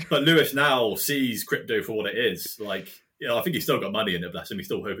time. But Lewis now sees crypto for what it is. Like, I think he's still got money in it, bless him. He's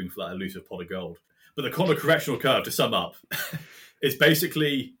still hoping for that elusive pot of gold. But the Connor correctional curve, to sum up, is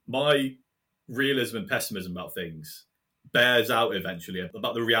basically my realism and pessimism about things bears out eventually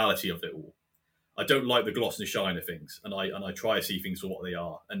about the reality of it all. I don't like the gloss and shine of things, and I try to see things for what they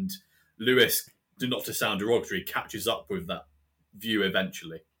are. And Lewis, not to sound derogatory, catches up with that view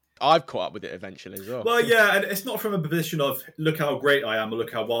eventually. I've caught up with it eventually as well. Well, yeah, and it's not from a position of look how great I am or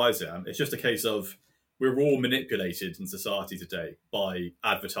look how wise I am. It's just a case of we're all manipulated in society today by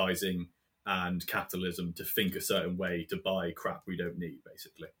advertising and capitalism to think a certain way, to buy crap we don't need,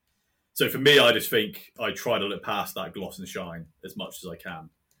 basically. So for me, I just think I try to look past that gloss and shine as much as I can.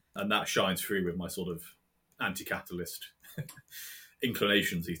 And that shines through with my sort of anti-capitalist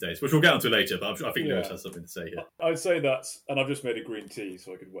inclinations these days, which we'll get onto later, but I think Lewis has something to say here. I'd say that's, and I've just made a green tea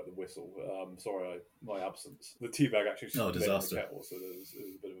so I could wet the whistle. Sorry, my absence. The tea bag actually just disaster. in the kettle, so there's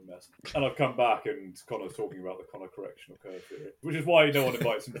a bit of a mess. And I've come back and Connor's talking about the Connor correctional curve theory, which is why no one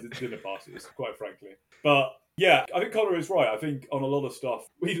invites him to the dinner parties, quite frankly. But yeah, I think Connor is right. I think on a lot of stuff,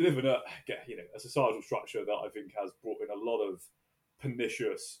 we live in a societal structure that I think has brought in a lot of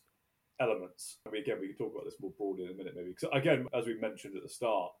pernicious elements. We can talk about this more broadly in a minute, maybe. Because again, as we mentioned at the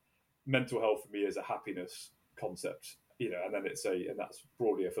start, mental health for me is a happiness concept, and then and that's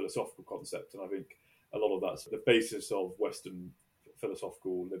broadly a philosophical concept. And I think a lot of that's the basis of Western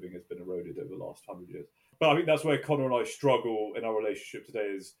philosophical living has been eroded over the last 100 years. But I think that's where Connor and I struggle in our relationship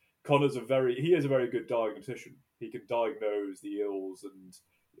today. Is Connor's he is a very good diagnostician. He can diagnose the ills and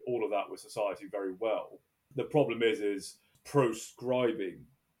all of that with society very well. The problem is proscribing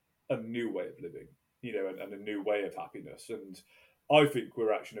a new way of living, and a new way of happiness. And I think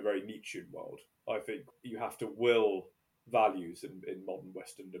we're actually in a very Nietzschean world. I think you have to will values in modern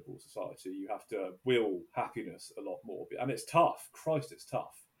Western liberal society. You have to will happiness a lot more. And it's tough. Christ, it's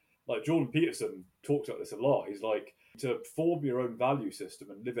tough. Like Jordan Peterson talks about this a lot. He's like, to form your own value system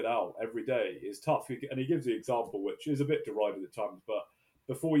and live it out every day is tough. And he gives the example, which is a bit derided at times, but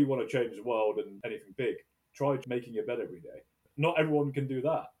before you want to change the world and anything big, try making your bed every day. Not everyone can do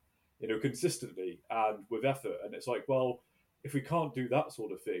that, consistently and with effort. And it's like, well, if we can't do that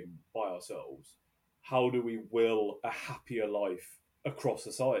sort of thing by ourselves, how do we will a happier life across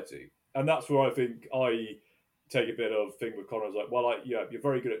society? And that's where I think I take a bit of thing with Connor. Is like, well, you're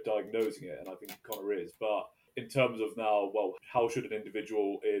very good at diagnosing it, and I think Connor is. But in terms of now, well, how should an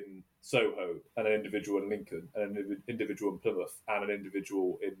individual in Soho and an individual in Lincoln and an individual in Plymouth and an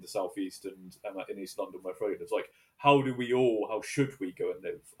individual in the southeast and in East London where Freud lives, like, how should we go and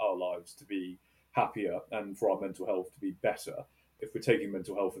live our lives to be happier and for our mental health to be better if we're taking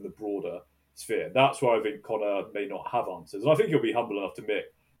mental health in the broader sphere? That's where I think Connor may not have answers. And I think he'll be humble enough to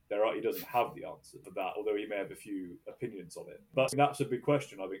admit he doesn't have the answer for that, although he may have a few opinions on it. But that's a big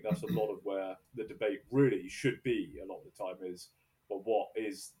question. I think that's a lot of where the debate really should be a lot of the time is, well, what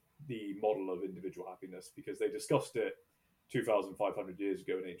is the model of individual happiness? Because they discussed it 2,500 years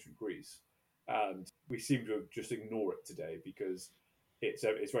ago in ancient Greece. And we seem to just ignore it today because it's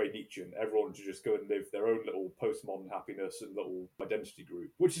very Nietzschean. Everyone should just go and live their own little postmodern happiness and little identity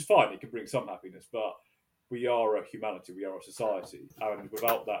group, which is fine. It can bring some happiness, but we are a humanity, we are a society. And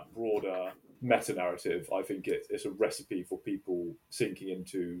without that broader meta-narrative, I think it's a recipe for people sinking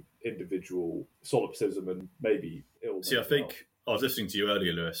into individual solipsism and maybe illness. See, I think I was listening to you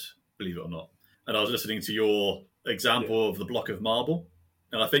earlier, Lewis, believe it or not, and I was listening to your example of the block of marble.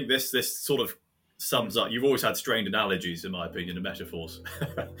 And I think this sort of sums up. You've always had strained analogies, in my opinion, and metaphors.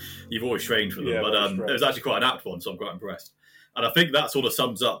 You've always trained for them, but it was actually quite an apt one, so I'm quite impressed. And I think that sort of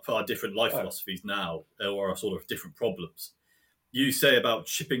sums up our different life philosophies now, or our sort of different problems. You say about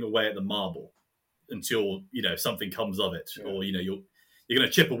chipping away at the marble until something comes of it, or you're going to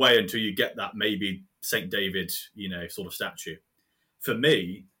chip away until you get that maybe Saint David sort of statue. For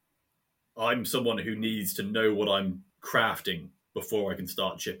me, I'm someone who needs to know what I'm crafting before I can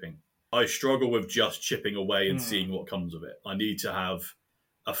start chipping. I struggle with just chipping away and seeing what comes of it. I need to have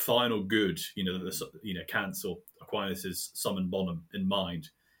a final good, Kant's or Aquinas' summum bonum in mind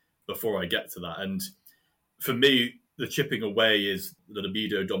before I get to that. And for me, the chipping away is the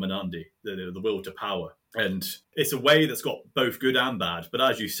libido dominandi, the will to power. And it's a way that's got both good and bad. But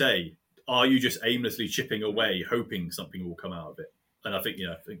as you say, are you just aimlessly chipping away, hoping something will come out of it? And I think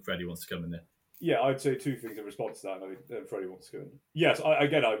Freddie wants to come in there. Yeah, I'd say two things in response to that, and I think Freddie wants to go in. Yes, I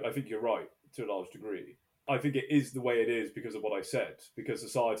think you're right to a large degree. I think it is the way it is because of what I said, because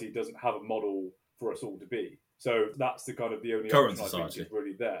society doesn't have a model for us all to be. So that's the kind of the only Current option society. I think is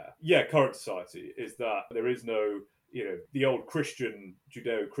really there. Yeah, current society is that there is no, the old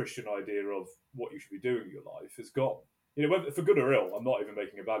Judeo-Christian idea of what you should be doing in your life is gone. Whether for good or ill, I'm not even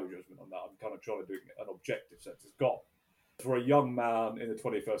making a value judgment on that. I'm kind of trying to do an objective sense. It's gone. For a young man in the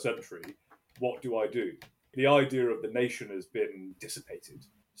 21st century, what do I do? The idea of the nation has been dissipated.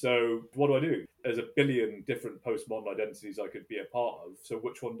 So what do I do? There's a billion different postmodern identities I could be a part of. So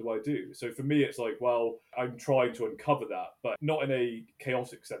which one do I do? So for me, it's like, well, I'm trying to uncover that, but not in a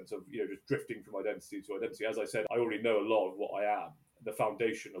chaotic sense of, just drifting from identity to identity. As I said, I already know a lot of what I am, the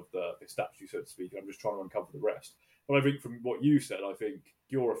foundation of the statue, so to speak. I'm just trying to uncover the rest. But I think from what you said, I think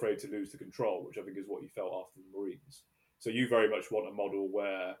you're afraid to lose the control, which I think is what you felt after the Marines. So you very much want a model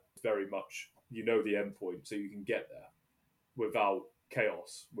where very much the end point, so you can get there without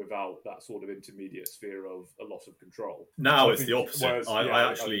chaos, without that sort of intermediate sphere of a loss of control. Now it's the opposite.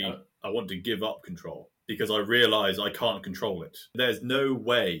 I want to give up control because I realise I can't control it. There's no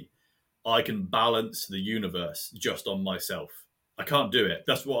way I can balance the universe just on myself. I can't do it.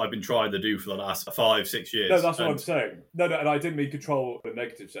 That's what I've been trying to do for the last 5-6 years. No, that's what I'm saying. No, and I didn't mean control in a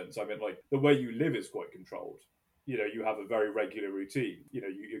negative sense. I meant like the way you live is quite controlled. You have a very regular routine.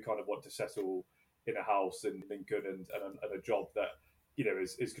 You kind of want to settle in a house in Lincoln and a job that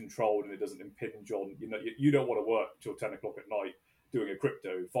is controlled and it doesn't impinge on. You don't want to work till 10 o'clock at night doing a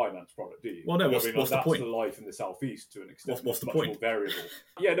crypto finance product, do you? Well, no. What's the that's point? The life in the southeast to an extent. What's the much point? More variable.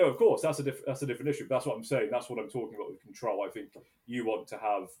 Yeah, no, of course, that's a different issue. That's what I'm saying. That's what I'm talking about with control. I think you want to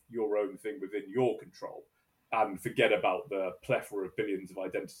have your own thing within your control and forget about the plethora of billions of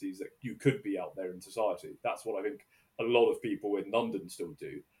identities that you could be out there in society. That's what I think a lot of people in London still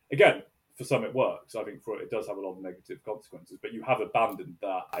do. Again, for some it works. I think it does have a lot of negative consequences, but you have abandoned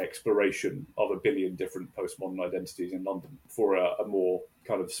that exploration of a billion different postmodern identities in London for a more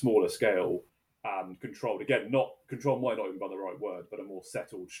kind of smaller scale and controlled. Again, not control might not even be the right word, but a more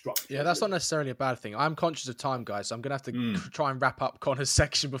settled structure. Yeah, that's not necessarily a bad thing. I'm conscious of time, guys, so I'm going to have to try and wrap up Connor's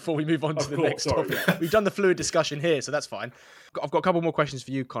section before we move on to the next topic. Yeah. We've done the fluid discussion here, so that's fine. I've got a couple more questions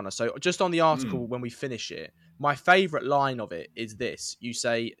for you, Connor. So just on the article, when we finish it, my favourite line of it is this. You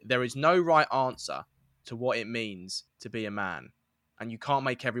say, there is no right answer to what it means to be a man, and you can't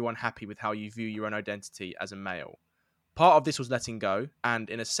make everyone happy with how you view your own identity as a male. Part of this was letting go and,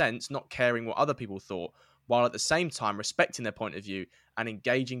 in a sense, not caring what other people thought, while at the same time respecting their point of view and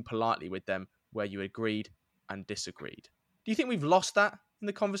engaging politely with them where you agreed and disagreed. Do you think we've lost that in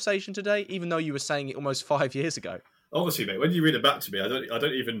the conversation today, even though you were saying it almost 5 years ago? Obviously, mate, when you read it back to me, I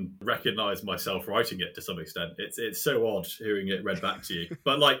don't even recognise myself writing it to some extent. It's so odd hearing it read back to you.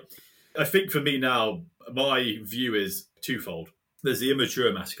 But I think for me now, my view is twofold. There's the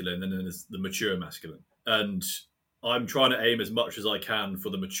immature masculine and then there's the mature masculine. And I'm trying to aim as much as I can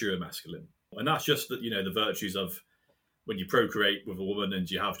for the mature masculine. And that's just that, the virtues of when you procreate with a woman and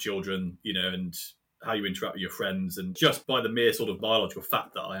you have children, and how you interact with your friends. And just by the mere sort of biological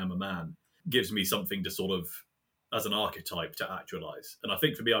fact that I am a man gives me something to sort of, as an archetype, to actualize. And I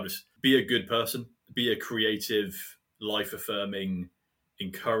think for me, I'll just be a good person, be a creative, life-affirming,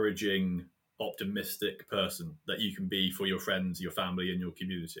 encouraging, optimistic person that you can be for your friends, your family, and your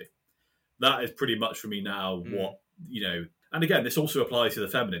community. That is pretty much for me now what, and again, this also applies to the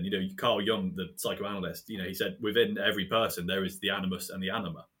feminine. Carl Jung, the psychoanalyst, he said within every person there is the animus and the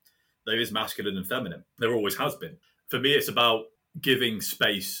anima. There is masculine and feminine. There always has been. For me, it's about giving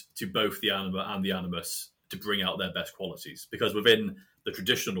space to both the anima and the animus to bring out their best qualities. Because within the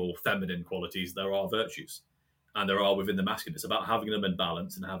traditional feminine qualities, there are virtues. And there are within the masculine. It's about having them in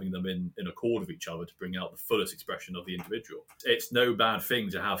balance and having them in accord with each other to bring out the fullest expression of the individual. It's no bad thing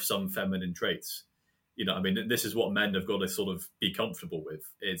to have some feminine traits. This is what men have got to sort of be comfortable with.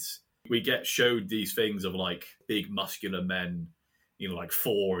 We get showed these things of big muscular men, like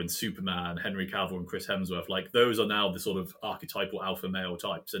Thor and Superman, Henry Cavill and Chris Hemsworth. Those are now the sort of archetypal alpha male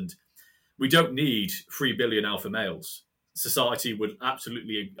types. And we don't need 3 billion alpha males. Society would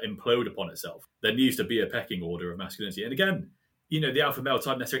absolutely implode upon itself. There needs to be a pecking order of masculinity. And again, the alpha male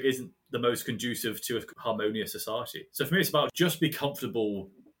type necessarily isn't the most conducive to a harmonious society. So for me, it's about just be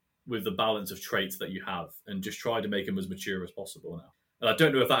comfortable with the balance of traits that you have and just try to make them as mature as possible now. And I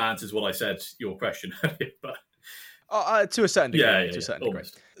don't know if that answers what I said, your question, but... to a certain degree. Yeah, degree.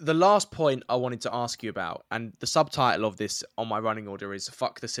 The last point I wanted to ask you about, and the subtitle of this on my running order is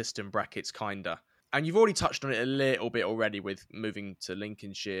 "Fuck the System" brackets kinda. And you've already touched on it a little bit already with moving to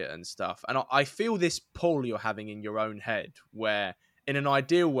Lincolnshire and stuff. And I feel this pull you're having in your own head where in an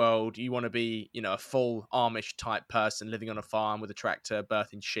ideal world, you want to be, a full Amish type person living on a farm with a tractor,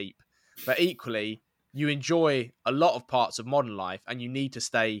 birthing sheep. But equally, you enjoy a lot of parts of modern life and you need to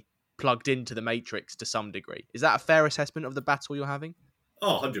stay plugged into the matrix to some degree. Is that a fair assessment of the battle you're having?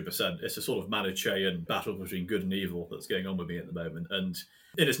 Oh, 100%. It's a sort of Manichaean battle between good and evil that's going on with me at the moment. And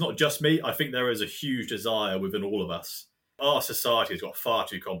it's not just me. I think there is a huge desire within all of us. Our society has got far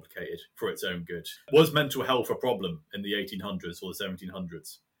too complicated for its own good. Was mental health a problem in the 1800s or the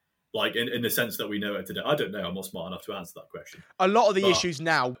 1700s? Like, in the sense that we know it today? I don't know. I'm not smart enough to answer that question. A lot of the issues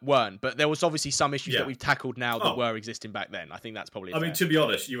now weren't, but there was obviously some issues that we've tackled now that were existing back then. I think that's probably fair. I mean, to be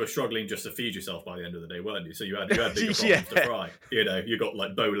honest, you were struggling just to feed yourself by the end of the day, weren't you? So you had bigger problems to fry. You know, you got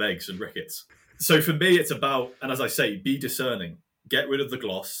like bow legs and rickets. So for me, it's about, and as I say, be discerning. Get rid of the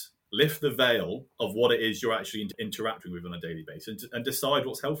gloss. Lift the veil of what it is you're actually interacting with on a daily basis and decide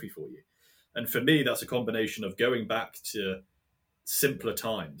what's healthy for you. And for me, that's a combination of going back to simpler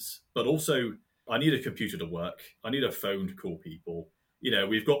times, but also I need a computer to work. I need a phone to call people. You know,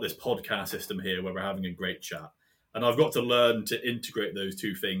 we've got this podcast system here where we're having a great chat, and I've got to learn to integrate those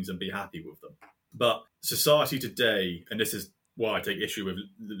two things and be happy with them. But society today, and this is why I take issue with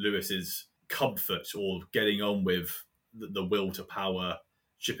Lewis's comfort or getting on with the will to power,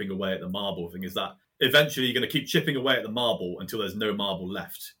 chipping away at the marble thing, is that eventually you're going to keep chipping away at the marble until there's no marble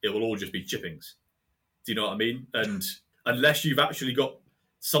left. It will all just be chippings. Do you know what I mean? And unless you've actually got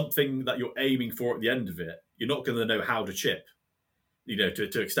something that you're aiming for at the end of it, you're not going to know how to chip, you know,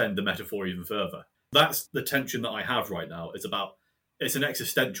 to extend the metaphor even further. That's the tension that I have right now. It's an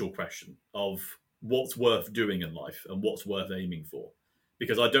existential question of what's worth doing in life and what's worth aiming for.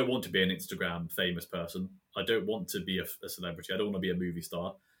 Because I don't want to be an Instagram famous person. I don't want to be a celebrity. I don't want to be a movie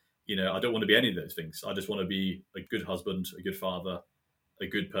star. You know, I don't want to be any of those things. I just want to be a good husband, a good father, a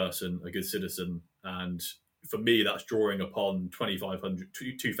good person, a good citizen. And for me, that's drawing upon 2,500,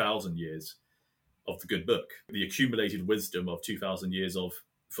 2,000 years of the good book, the accumulated wisdom of 2,000 years of,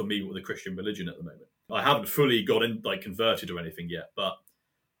 for me, the Christian religion at the moment. I haven't fully got in, like, converted or anything yet, but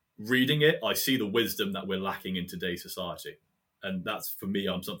reading it, I see the wisdom that we're lacking in today's society. And that's, for me,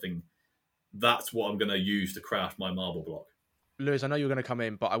 that's what I'm going to use to craft my marble block. Lewis, I know you're going to come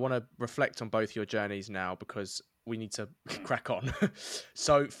in, but I want to reflect on both your journeys now because we need to crack on.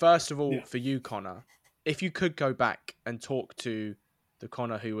 So first of all, for you, Connor, if you could go back and talk to the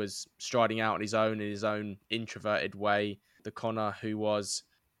Connor who was striding out on his own introverted way, the Connor who was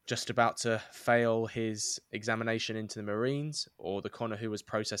just about to fail his examination into the Marines, or the Connor who was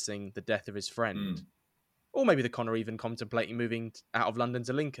processing the death of his friend, or maybe the Connor even contemplating moving out of London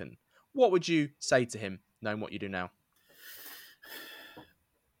to Lincoln, what would you say to him, knowing what you do now?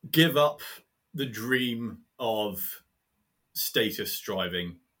 Give up the dream of status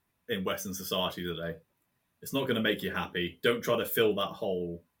striving in Western society today. It's not going to make you happy. Don't try to fill that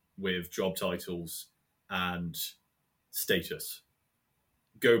hole with job titles and status.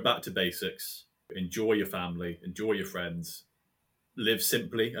 Go back to basics. Enjoy your family. Enjoy your friends. Live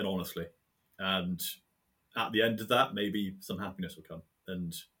simply and honestly. And at the end of that, maybe some happiness will come.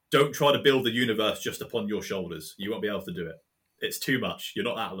 And don't try to build the universe just upon your shoulders. You won't be able to do it. It's too much. You're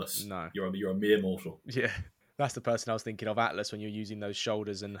not Atlas. No. You're a mere mortal. Yeah. That's the person I was thinking of, Atlas, when you're using those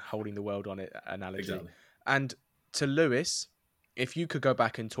shoulders and holding the world on it analogy. Exactly. And to Lewis, if you could go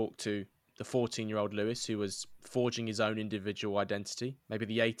back and talk to the 14-year-old Lewis who was forging his own individual identity, maybe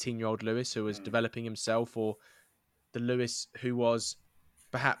the 18-year-old Lewis who was developing himself, or the Lewis who was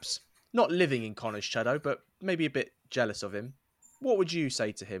perhaps not living in Connor's shadow, but maybe a bit jealous of him, what would you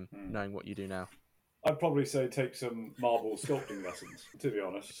say to him, knowing what you do now? I'd probably say take some marble sculpting lessons, to be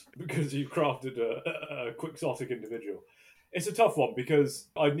honest, because you've crafted a quixotic individual. It's a tough one because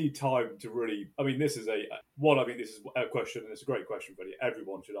I need time to really. I mean, this is a question, and it's a great question, really.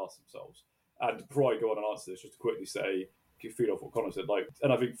 Everyone should ask themselves. And before I go on and answer this, just to quickly say, feed off what Connor said,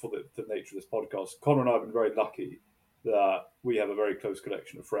 and I think for the nature of this podcast, Connor and I have been very lucky that we have a very close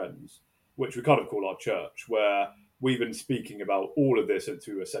collection of friends, which we kind of call our church, where we've been speaking about all of this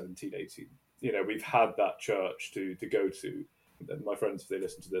until we were 17, 18. You know, we've had that church to go to. And my friends, if they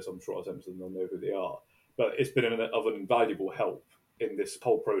listen to this, I'm sure I'll send to them, they'll know who they are. But it's been of an invaluable help in this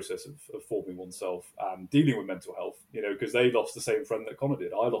whole process of forming oneself and dealing with mental health, you know, because they lost the same friend that Connor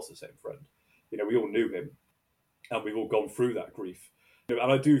did. I lost the same friend. You know, we all knew him and we've all gone through that grief. You know,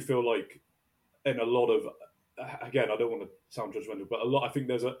 and I do feel like in a lot of, again, I don't want to sound judgmental, but I think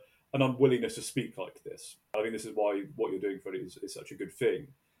there's an unwillingness to speak like this. I think this is why what you're doing, Freddie, is such a good thing,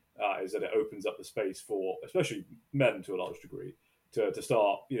 is that it opens up the space for, especially men to a large degree, to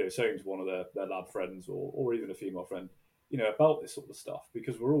start, you know, saying to one of their lab friends or even a female friend, you know, about this sort of stuff,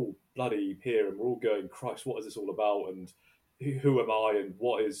 because we're all bloody here and we're all going, Christ, what is this all about? And who am I? And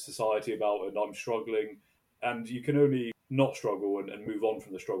what is society about? And I'm struggling. And you can only not struggle and move on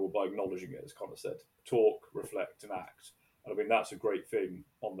from the struggle by acknowledging it, as Connor said. Talk, reflect, and act. And I mean, that's a great thing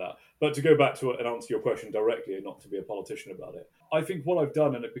on that. But to go back to it and answer your question directly and not to be a politician about it, I think what I've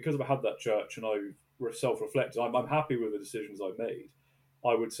done, and because I've had that church and I've self-reflected, I'm happy with the decisions I've made.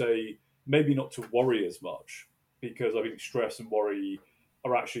 I would say maybe not to worry as much, because I think stress and worry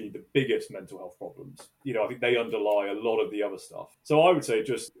are actually the biggest mental health problems. I think they underlie a lot of the other stuff. So I would say,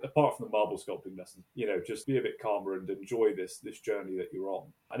 just apart from the marble sculpting lesson, just be a bit calmer and enjoy this journey that you're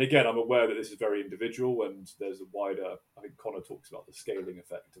on. And again, I'm aware that this is very individual and there's a wider, I think Connor talks about the scaling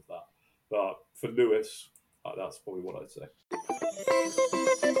effect of that. But for Lewis, that's probably what I'd say.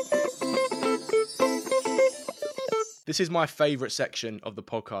 This is my favourite section of the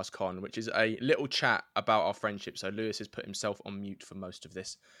podcast, Con, which is a little chat about our friendship. So Lewis has put himself on mute for most of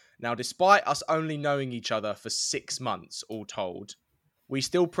this. Now, despite us only knowing each other for 6 months, all told, we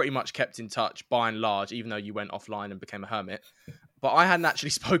still pretty much kept in touch by and large, even though you went offline and became a hermit. But I hadn't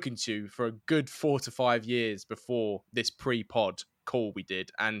actually spoken to you for a good 4 to 5 years before this pre-pod call we did.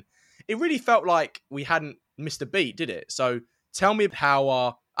 And it really felt like we hadn't missed a beat, did it? So tell me how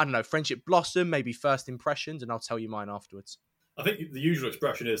our, friendship blossom, maybe first impressions, and I'll tell you mine afterwards. I think the usual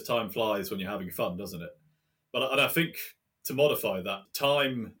expression is time flies when you're having fun, doesn't it? And I think to modify that,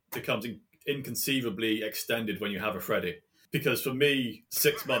 time becomes inconceivably extended when you have a Freddie. Because for me,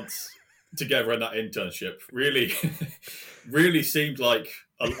 6 months together in that internship really, really seemed like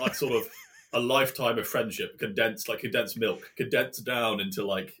a sort of a lifetime of friendship condensed, like condensed milk, condensed down into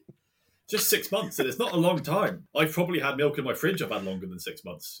like just 6 months. And it's not a long time. I've probably had milk in my fridge I've had longer than 6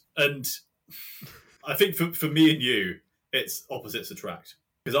 months. And I think for me and you, it's opposites attract.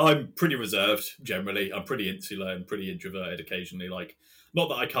 Because I'm pretty reserved generally. I'm pretty insular and pretty introverted occasionally. Like, not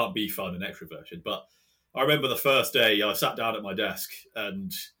that I can't be fun and extroverted, but I remember the first day I sat down at my desk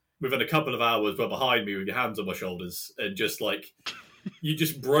and within a couple of hours were behind me with your hands on my shoulders and just like, you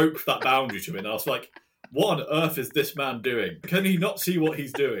just broke that boundary to me. And I was like, what on earth is this man doing? Can he not see what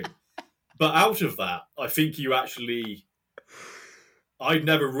he's doing? But out of that, I think you actually, I'd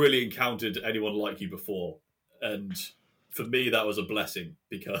never really encountered anyone like you before. And for me, that was a blessing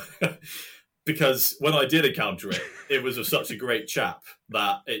because when I did encounter it, it was with such a great chap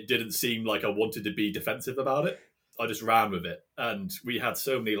that it didn't seem like I wanted to be defensive about it. I just ran with it. And we had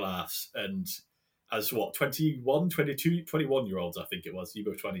so many laughs. And as 21-year-olds, I think it was. You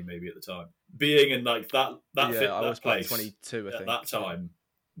were 20 maybe at the time. Being in like that place 22, I think. At that time,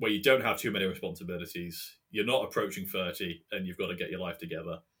 where you don't have too many responsibilities, you're not approaching 30 and you've got to get your life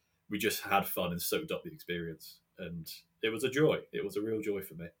together. We just had fun and soaked up the experience. And it was a joy. It was a real joy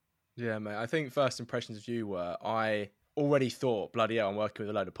for me. Yeah, mate. I think first impressions of you were, I already thought, bloody hell, I'm working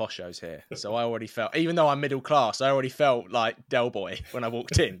with a load of poshos here. So I already felt, even though I'm middle class, I already felt like Del Boy when I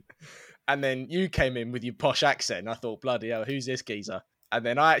walked in. And then you came in with your posh accent. I thought, bloody hell, who's this geezer? And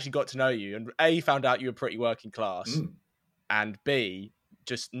then I actually got to know you. And A, found out you were pretty working class. And B,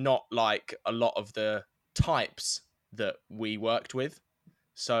 just not like a lot of the types that we worked with.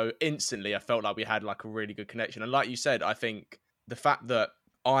 So instantly I felt like we had like a really good connection. And like you said, I think the fact that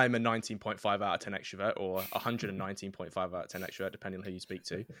I'm a 19.5 out of 10 extrovert or 119.5 out of 10 extrovert, depending on who you speak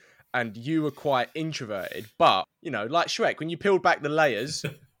to, and you were quite introverted, but, like Shrek, when you peeled back the layers,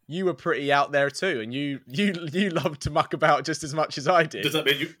 you were pretty out there too, and you loved to muck about just as much as I did. Does that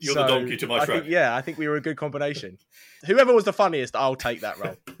mean you're the donkey to my Shrek? I think we were a good combination. Whoever was the funniest, I'll take that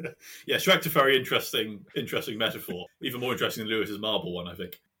role. Yeah, Shrek's a very interesting metaphor. Even more interesting than Lewis's marble one, I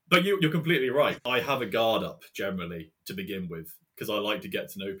think. But you're completely right. I have a guard up generally to begin with because I like to get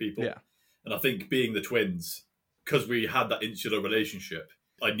to know people. Yeah. And I think being the twins, because we had that insular relationship,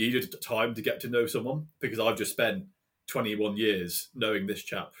 I needed time to get to know someone because I've just spent 21 years knowing this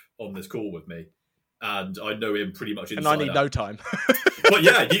chap on this call with me. And I know him pretty much inside out. And I need no time. But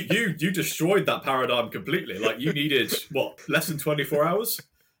yeah, you destroyed that paradigm completely. Like you needed, less than 24 hours?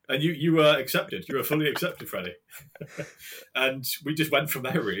 And you were accepted. You were fully accepted, Freddie. And we just went from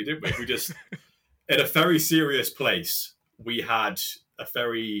there, really, didn't we? We just, in a very serious place, we had a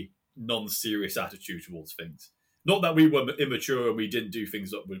very non-serious attitude towards things. Not that we were immature and we didn't do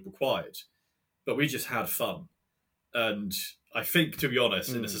things that were required, but we just had fun. And I think, to be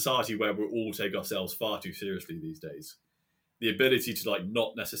honest, in a society where we all take ourselves far too seriously these days, the ability to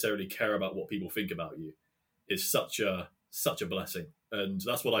not necessarily care about what people think about you is such a blessing. And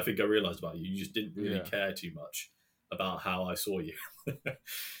that's what I think I realised about you. You just didn't really care too much about how I saw you.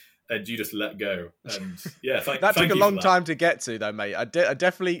 And you just let go. And yeah, that took a long time to get to, though, mate. I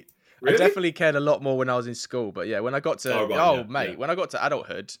definitely, Really? definitely cared a lot more when I was in school. But yeah, when I got to when I got to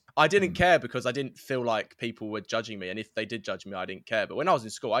adulthood, I didn't care because I didn't feel like people were judging me, and if they did judge me, I didn't care. But when I was in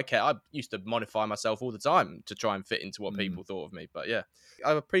school, I cared. I used to modify myself all the time to try and fit into what people thought of me. But yeah,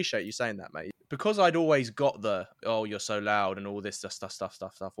 I appreciate you saying that, mate, because I'd always got the you're so loud and all this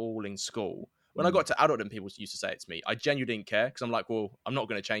stuff all in school. When I got to adulthood and people used to say it to me, I genuinely didn't care because I'm like, well, I'm not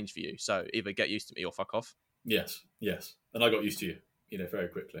going to change for you. So either get used to me or fuck off. Yes. And I got used to you, very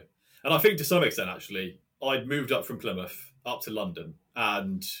quickly. And I think to some extent, actually, I'd moved up from Plymouth up to London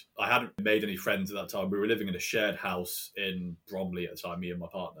and I hadn't made any friends at that time. We were living in a shared house in Bromley at the time, me and my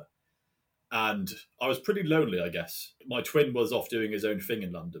partner. And I was pretty lonely, I guess. My twin was off doing his own thing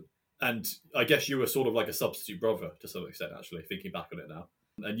in London. And I guess you were sort of like a substitute brother to some extent, actually, thinking back on it now.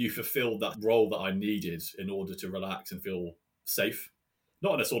 And you fulfilled that role that I needed in order to relax and feel safe.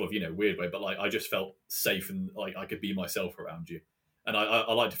 Not in a sort of, weird way, but like I just felt safe and like I could be myself around you. And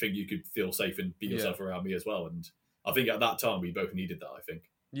I like to think you could feel safe and be yourself around me as well. And I think at that time we both needed that, I think.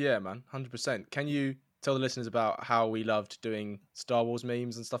 Yeah, man, 100%. Can you tell the listeners about how we loved doing Star Wars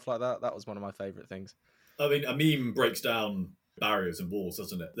memes and stuff like that? That was one of my favourite things. I mean, a meme breaks down barriers and walls,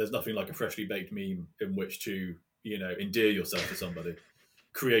 doesn't it? There's nothing like a freshly baked meme in which to, endear yourself to somebody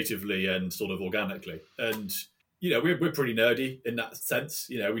creatively and sort of organically. And, we're pretty nerdy in that sense.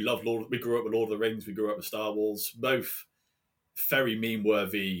 We grew up with Lord of the Rings, we grew up with Star Wars, both very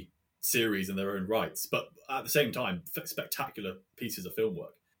meme-worthy series in their own rights, but at the same time, spectacular pieces of film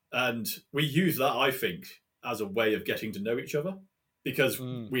work. And we use that, I think, as a way of getting to know each other because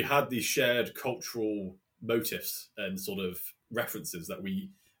we had these shared cultural motifs and sort of references that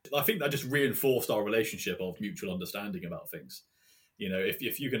I think that just reinforced our relationship of mutual understanding about things.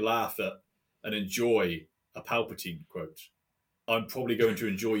 If you can laugh at and enjoy a Palpatine quote, I'm probably going to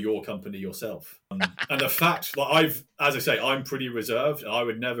enjoy your company yourself. And the fact that I'm pretty reserved. I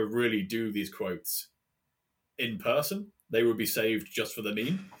would never really do these quotes in person. They would be saved just for the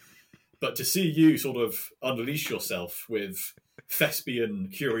meme. But to see you sort of unleash yourself with thespian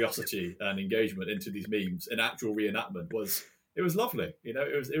curiosity and engagement into these memes in actual reenactment was lovely.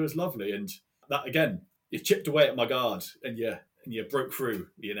 It was lovely. And that, again, you chipped away at my guard and you broke through,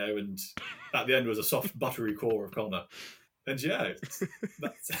 and at the end was a soft, buttery core of Connor. And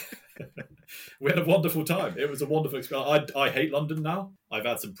we had a wonderful time. It was a wonderful experience. I hate London now. I've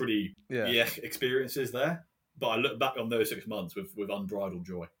had some pretty experiences there, but I look back on those 6 months with unbridled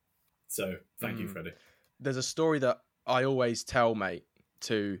joy. So thank you, Freddie. There's a story that I always tell, mate,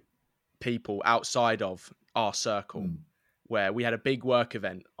 to people outside of our circle where we had a big work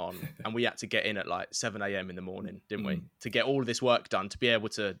event on and we had to get in at like 7 a.m. in the morning, didn't we? To get all of this work done, to be able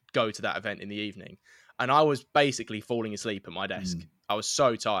to go to that event in the evening. And I was basically falling asleep at my desk. I was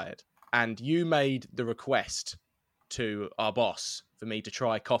so tired. And you made the request to our boss for me to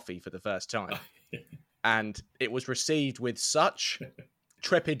try coffee for the first time. And it was received with such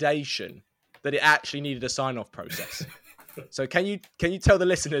trepidation that it actually needed a sign-off process. So can you tell the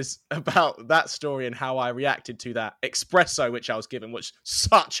listeners about that story and how I reacted to that espresso which I was given, which was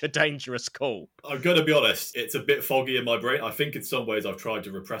such a dangerous call? I'm going to be honest, it's a bit foggy in my brain. I think in some ways I've tried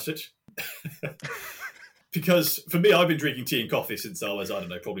to repress it. Because for me, I've been drinking tea and coffee since I was,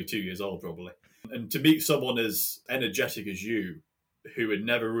 probably 2 years old, probably. And to meet someone as energetic as you, who had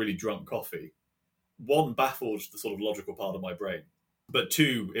never really drunk coffee, one, baffled the sort of logical part of my brain. But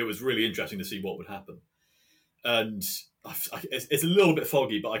two, it was really interesting to see what would happen. And it's a little bit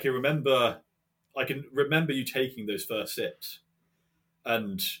foggy, but I can remember you taking those first sips.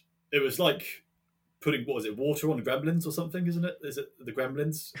 And it was like putting, water on Gremlins or something, isn't it? Is it the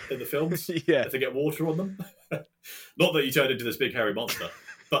Gremlins in the films? Yeah. If they get water on them? Not that you turn into this big hairy monster,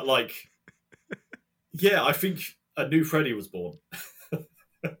 but I think a new Freddy was born.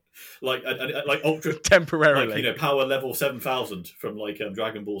 like ultra temporarily, power level 7,000 from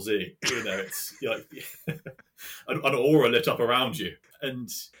Dragon Ball Z. It's an aura lit up around you, and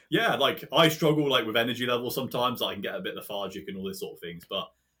I struggle with energy levels sometimes. I can get a bit lethargic and all this sort of things,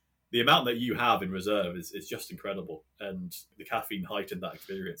 but the amount that you have in reserve is just incredible, and the caffeine heightened that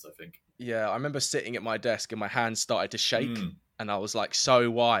experience, I think. Yeah, I remember sitting at my desk and my hands started to shake. And I was so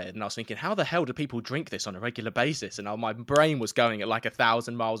wired, and I was thinking, how the hell do people drink this on a regular basis? And my brain was going at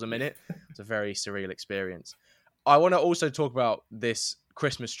 1,000 miles a minute. It's a very surreal experience. I want to also talk about this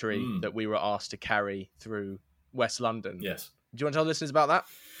Christmas tree that we were asked to carry through West London. Yes. Do you want to tell listeners about that?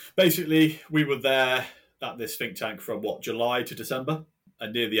 Basically, we were there at this think tank from July to December,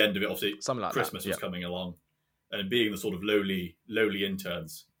 and near the end of it, obviously, something like Christmas was coming along, and being the sort of lowly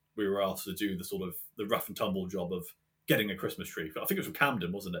interns, we were asked to do the sort of the rough and tumble job of getting a Christmas tree. I think it was from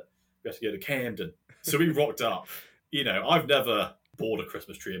Camden, wasn't it? We had to go to Camden. So we rocked up. I've never bought a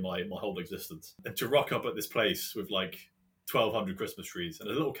Christmas tree in my whole existence. And to rock up at this place with like 1,200 Christmas trees and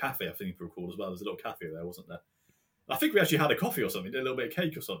a little cafe, I think, if you recall as well. There's a little cafe there, wasn't there? I think we actually had a coffee or something, did a little bit of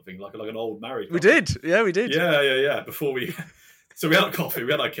cake or something, like an old married couple. We did. Yeah, we did. Yeah. Before we... So we had a coffee,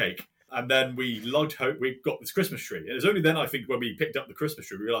 we had our cake, and then we lugged home, we got this Christmas tree. And it was only then, I think, when we picked up the Christmas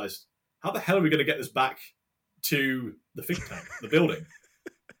tree, we realised, how the hell are we going to get this back to the think tank, the building?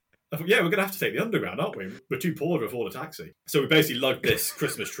 I thought, yeah, we're going to have to take the underground, aren't we? We're too poor to afford a taxi. So we basically lugged this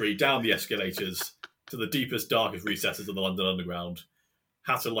Christmas tree down the escalators to the deepest, darkest recesses of the London Underground.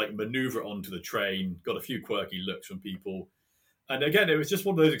 Had to like manoeuvre it onto the train, got a few quirky looks from people. And again, it was just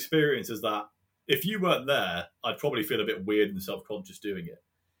one of those experiences that if you weren't there, I'd probably feel a bit weird and self-conscious doing it.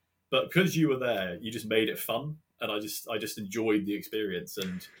 But because you were there, you just made it fun. And I just enjoyed the experience.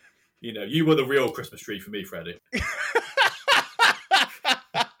 And, you know, you were the real Christmas tree for me, Freddie.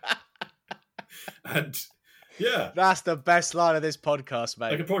 And yeah. That's the best line of this podcast,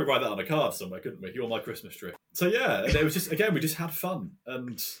 mate. I could probably write that on a card somewhere, couldn't we? You're my Christmas tree. So yeah, and it was just, again, we just had fun.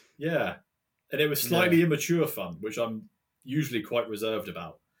 And yeah. And it was slightly immature fun, which I'm usually quite reserved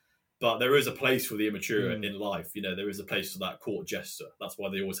about. But there is a place for the immature in life. You know, there is a place for that court jester. That's why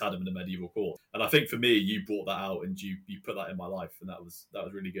they always had him in the medieval court. And I think for me, you brought that out and you put that in my life. And that was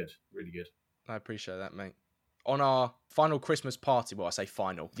really good. Really good. I appreciate that, mate. On our final Christmas party, well, I say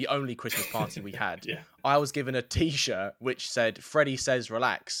final, the only Christmas party we had, Yeah. I was given a T-shirt which said, Freddie says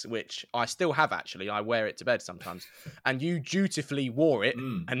relax, which I still have, actually. I wear it to bed sometimes. And you dutifully wore it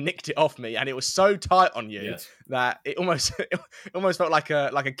and nicked it off me. And it was so tight on you that it almost felt like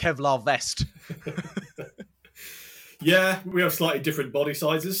a Kevlar vest. Yeah, we have slightly different body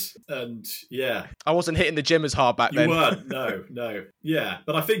sizes. And yeah. I wasn't hitting the gym as hard back then. You weren't, no. Yeah,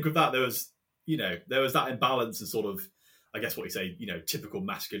 but I think with that, there was that imbalance and sort of, I guess what you say, you know, typical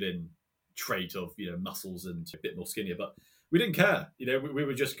masculine trait of, you know, muscles and a bit more skinnier. But we didn't care. You know, we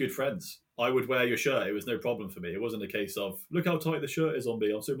were just good friends. I would wear your shirt. It was no problem for me. It wasn't a case of, look how tight the shirt is on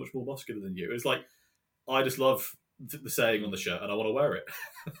me. I'm so much more muscular than you. It was like, I just love the saying on the shirt and I want to wear it.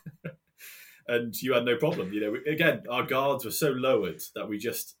 And you had no problem. You know, again, our guards were so lowered that we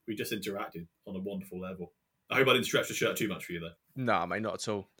just interacted on a wonderful level. I hope I didn't stretch the shirt too much for you, though. No, mate, not at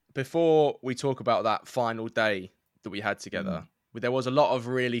all. Before we talk about that final day that we had together, there was a lot of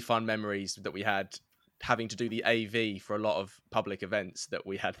really fun memories that we had having to do the AV for a lot of public events that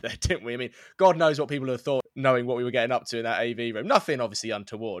we had there, didn't we? I mean, God knows what people have thought, knowing what we were getting up to in that AV room. Nothing obviously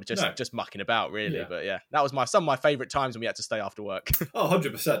untoward, just mucking about, really. Yeah. But yeah, that was some of my favourite times when we had to stay after work. Oh,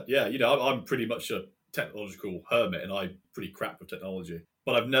 100%. Yeah, you know, I'm pretty much a technological hermit and I'm pretty crap with technology.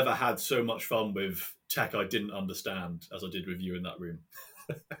 But I've never had so much fun with tech I didn't understand as I did with you in that room.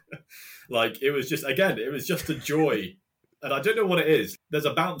 Like, it was just a joy. And I don't know what it is. There's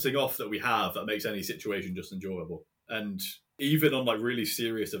a bouncing off that we have that makes any situation just enjoyable. And even on like really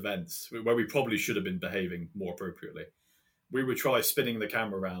serious events where we probably should have been behaving more appropriately, we would try spinning the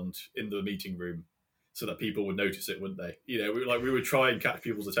camera around in the meeting room so that people would notice it, wouldn't they? You know, we would try and catch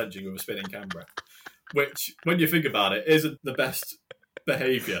people's attention with a spinning camera, which, when you think about it, isn't the best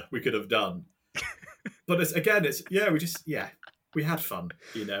behavior we could have done. But we had fun,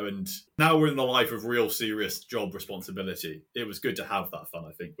 you know, and now we're in the life of real serious job responsibility. It was good to have that fun,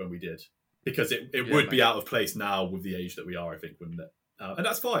 I think, when we did, because it would be out of place now with the age that we are, I think, wouldn't it? And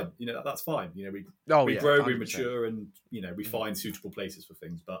that's fine, you know, that's fine. You know, we grow, 100%. We mature, and, you know, we find suitable places for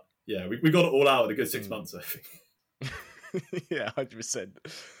things. But yeah, we got it all out in a good 6 months, I think. Yeah, 100%.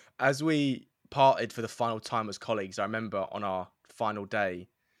 As we parted for the final time as colleagues, I remember on our final day,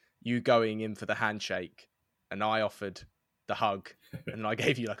 you going in for the handshake, and I offered the hug, and I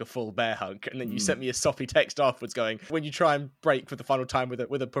gave you like a full bear hug, and then you sent me a soppy text afterwards going, when you try and break for the final time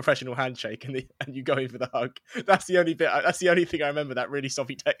with a professional handshake and you go in for the hug. That's the only thing I remember, that really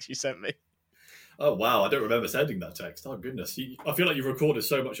soppy text you sent me. Oh wow, I don't remember sending that text. Oh goodness, I feel like you've recorded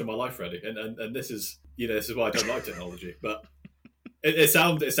so much of my life, Freddie, and this is why I don't like technology. But it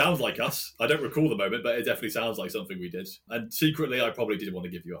sounds like us. I don't recall the moment, but it definitely sounds like something we did. And secretly, I probably did want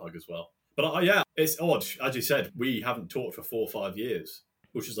to give you a hug as well. But yeah, it's odd. As you said, we haven't talked for 4 or 5 years,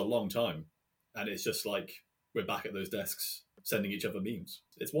 which is a long time. And it's just like we're back at those desks sending each other memes.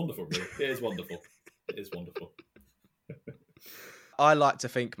 It's wonderful, really. It is wonderful. It is wonderful. I like to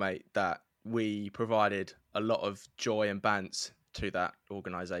think, mate, that we provided a lot of joy and bants to that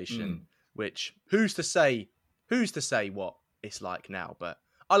organisation, which who's to say what it's like now, but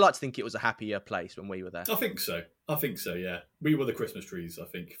I like to think it was a happier place when we were there. I think so, yeah. We were the Christmas trees, I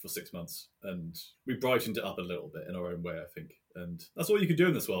think, for 6 months. And we brightened it up a little bit in our own way, I think. And that's all you can do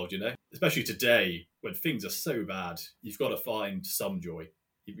in this world, you know? Especially today, when things are so bad, you've got to find some joy.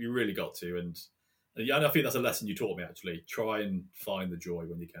 You really got to. And And I think that's a lesson you taught me, actually. Try and find the joy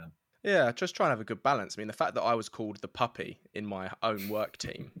when you can. Yeah, just try and have a good balance. I mean, the fact that I was called the puppy in my own work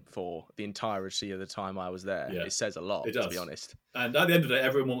team for the entirety of the time I was there, it says a lot, It does. to be honest. And at the end of the day,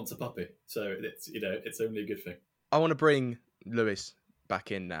 everyone wants a puppy. So it's only a good thing. I want to bring Lewis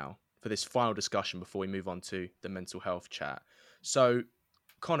back in now for this final discussion before we move on to the mental health chat. So,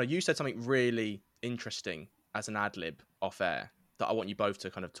 Connor, you said something really interesting as an ad-lib off air that I want you both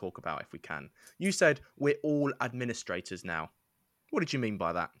to kind of talk about if we can. You said we're all administrators now. What did you mean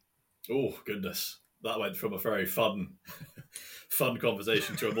by that? Oh, goodness. That went from a very fun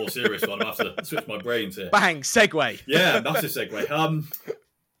conversation to a more serious one. I have to switch my brains here. Bang, segue. Yeah, massive segue.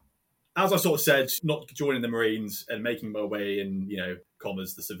 As I sort of said, not joining the Marines and making my way in,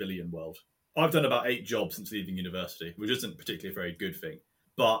 commas, the civilian world. I've done about 8 jobs since leaving university, which isn't particularly a very good thing.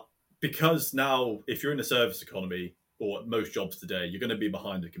 But because now, if you're in the service economy, or most jobs today, you're going to be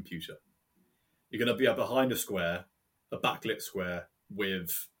behind a computer. You're going to be behind a square, a backlit square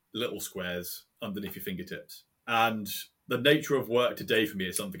with little squares underneath your fingertips. And the nature of work today for me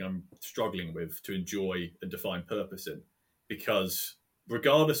is something I'm struggling with to enjoy and define purpose in. Because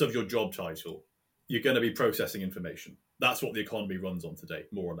regardless of your job title, you're going to be processing information. That's what the economy runs on today,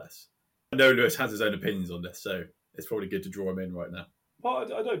 more or less. I know Lewis has his own opinions on this, so it's probably good to draw him in right now.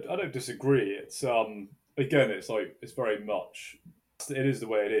 Well, I don't disagree. It's again, it's very much, it is the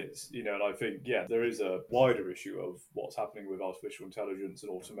way it is, and I think, there is a wider issue of what's happening with artificial intelligence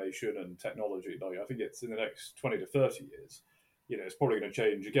and automation and technology. I think it's in the next 20 to 30 years, it's probably going to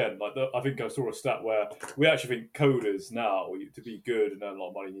change again. I think I saw a stat where we actually think coders now, to be good and earn a lot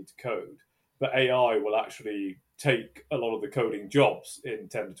of money, need to code. But AI will actually take a lot of the coding jobs in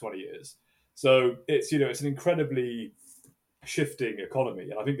 10 to 20 years. So it's, it's an incredibly shifting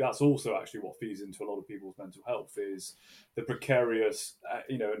economy, and I think that's also actually what feeds into a lot of people's mental health is the precarious,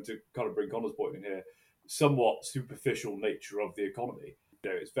 and to kind of bring Connor's point in here, somewhat superficial nature of the economy.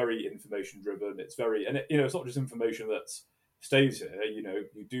 It's very information driven. It's very, and it's not just information that stays here.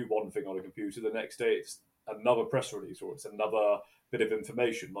 You do one thing on a computer, the next day it's another press release or it's another bit of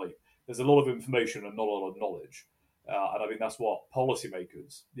information. Like there's a lot of information and not a lot of knowledge, and I think that's what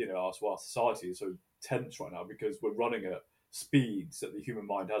policymakers, that's why our society is so tense right now, because we're running at speeds that the human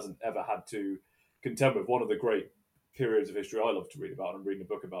mind hasn't ever had to contend with. One of the great periods of history I love to read about and I'm reading a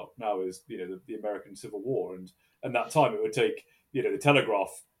book about now is the American Civil War, and that time it would take the telegraph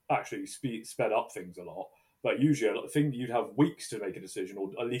actually sped up things a lot, but usually I think you'd have weeks to make a decision, or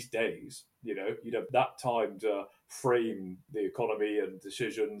at least days. You'd have that time to frame the economy and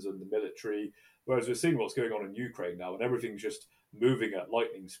decisions and the military, whereas we're seeing what's going on in Ukraine now and everything's just moving at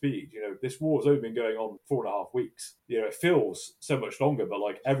lightning speed. This war has only been going on 4.5 weeks. It feels so much longer, but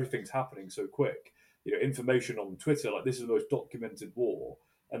everything's happening so quick. Information on Twitter, this is the most documented war.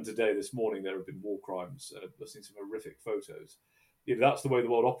 And today, this morning, there have been war crimes. I've seen some horrific photos. That's the way the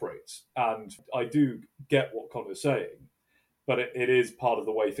world operates. And I do get what Connor's saying, but it is part of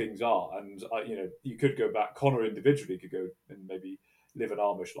the way things are. And, you could go back, Connor individually could go and maybe live an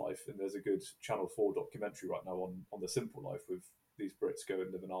Amish life. And there's a good Channel 4 documentary right now on the simple life with these Brits go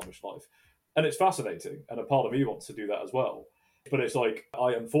and live an Amish life. And it's fascinating. And a part of me wants to do that as well. But it's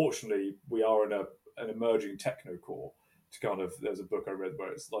unfortunately, we are in an emerging technocore to kind of, there's a book I read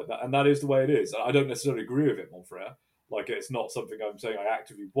where it's like that. And that is the way it is. I don't necessarily agree with it, mon frere. It's not something I'm saying I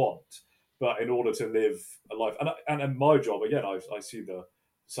actively want. But in order to live a life, and in my job, again, I see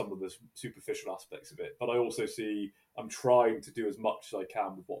some of the superficial aspects of it. But I also see I'm trying to do as much as I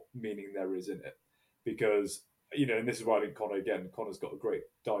can with what meaning there is in it. Because and this is why I think Connor's got a great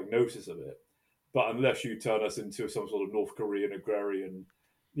diagnosis of it. But unless you turn us into some sort of North Korean agrarian,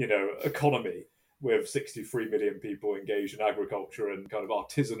 economy with 63 million people engaged in agriculture and kind of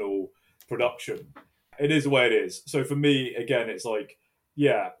artisanal production, it is the way it is. So for me, again, it's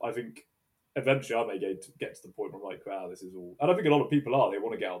I think eventually I may get to the point where I'm like, wow, this is all. And I think a lot of people they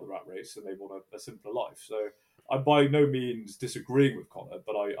want to get out of the rat race and they want a simpler life. So I'm by no means disagreeing with Connor,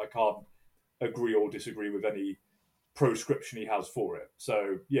 but I can't agree or disagree with any proscription he has for it.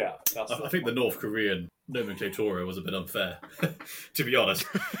 So I think the North Korean nomenclatura was a bit unfair, to be honest.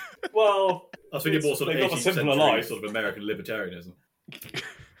 Well, I was thinking more sort of 18th century life. Sort of American libertarianism.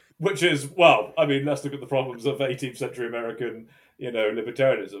 Which is, well, I mean, let's look at the problems of 18th century American,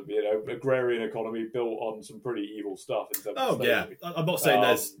 libertarianism. Agrarian economy built on some pretty evil stuff in terms of slavery. I'm not saying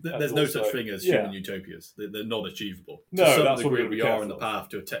there's no such thing as human utopias. They're not achievable. No, to some that's degree, what we are on the path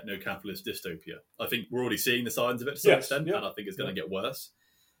to a techno-capitalist dystopia. I think we're already seeing the signs of it to some extent, and I think it's going to get worse.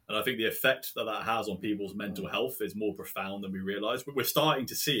 And I think the effect that has on people's mental health is more profound than we realise. But we're starting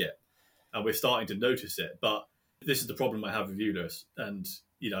to see it, and we're starting to notice it. But this is the problem I have with you, Lewis. And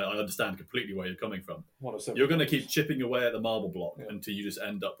I understand completely where you're coming from. What You're going to keep chipping away at the marble block until you just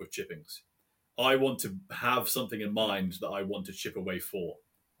end up with chippings. I want to have something in mind that I want to chip away for.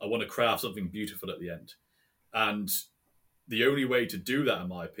 I want to craft something beautiful at the end. And the only way to do that, in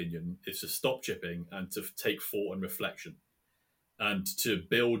my opinion, is to stop chipping and to take thought and reflection and to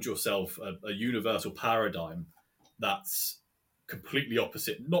build yourself a universal paradigm that's completely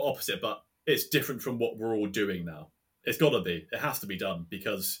opposite. Not opposite, but it's different from what we're all doing now. It's got to be. It has to be done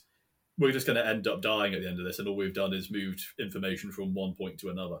because we're just going to end up dying at the end of this, and all we've done is moved information from one point to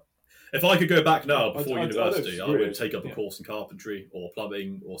another. If I could go back now before university, I would take up a course in carpentry or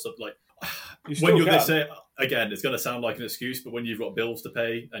plumbing or something like. When you're this, again, it's going to sound like an excuse, but when you've got bills to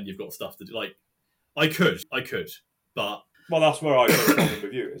pay and you've got stuff to do, like, I could, but. Well, that's where I go the problem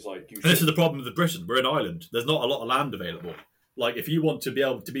with you. It's like this is the problem with Britain. We're an island. There's not a lot of land available. Like, if you want to be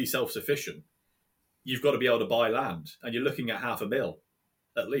able to be self-sufficient, you've got to be able to buy land, and you're looking at $500,000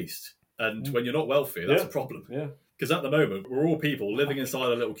 at least. And when you're not wealthy, that's a problem. Yeah. Because at the moment, we're all people living inside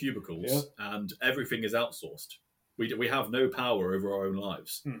our little cubicles, and everything is outsourced. We have no power over our own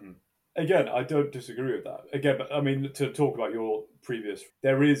lives. Mm-hmm. Again, I don't disagree with that. Again, but I mean, to talk about your previous,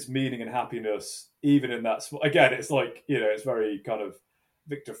 there is meaning and happiness even in that. Again, it's like, it's very kind of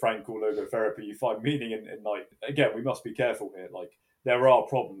Viktor Frankl logotherapy. You find meaning in like, again, we must be careful here. Like, there are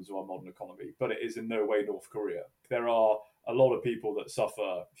problems with our modern economy, but it is in no way North Korea. There are a lot of people that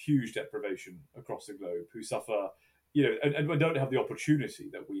suffer huge deprivation across the globe, who suffer, and we don't have the opportunity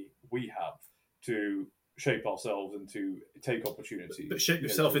that we have to shape ourselves and to take opportunities. But shape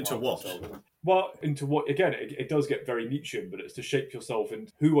yourself into what? Well, into what? Again, it does get very Nietzschean, but it's to shape yourself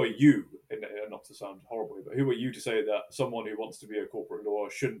into who are you, and not to sound horrible, but who are you to say that someone who wants to be a corporate lawyer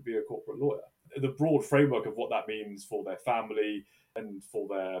shouldn't be a corporate lawyer? The broad framework of what that means for their family and for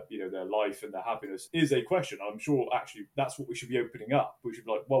their, their life and their happiness is a question. I'm sure actually that's what we should be opening up. We should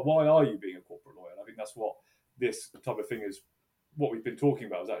be like, well, why are you being a corporate lawyer? And I think that's what this type of thing is. What we've been talking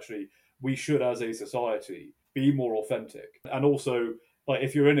about is actually we should, as a society, be more authentic. And also, like,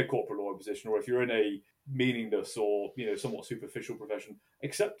 if you're in a corporate lawyer position or if you're in a meaningless or, somewhat superficial profession,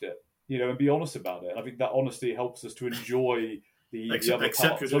 accept it, and be honest about it. And I think that honesty helps us to enjoy the other accept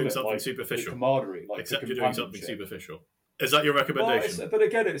parts you're doing of it, something like superficial. The camaraderie, like accept the you're doing something superficial. Is that your recommendation? Well, but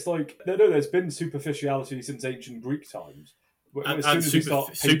again, it's like, no, there's been superficiality since ancient Greek times. And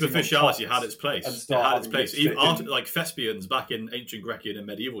superficiality had its place. It had its place. Even after, like, thespians back in ancient Grecian and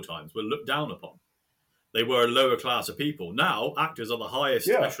medieval times were looked down upon. They were a lower class of people. Now, actors are the highest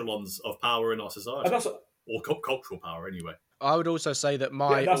echelons of power in our society. Or cultural power, anyway. I would also say that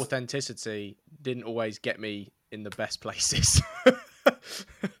my authenticity didn't always get me in the best places.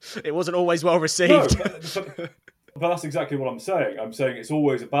 It wasn't always well received. No, but that's exactly what I'm saying. I'm saying it's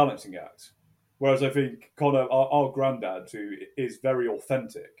always a balancing act. Whereas I think Connor, our granddad, who is very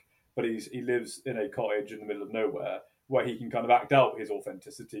authentic, but he lives in a cottage in the middle of nowhere where he can kind of act out his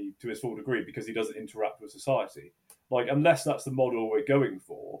authenticity to his full degree because he doesn't interact with society. Like, unless that's the model we're going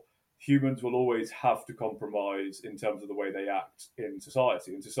for, humans will always have to compromise in terms of the way they act in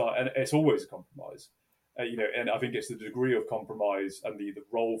society. And it's always a compromise. And I think it's the degree of compromise and the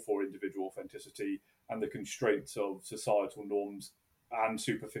role for individual authenticity and the constraints of societal norms and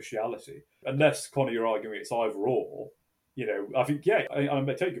superficiality. Unless, Connor, you're arguing it's either or, I think,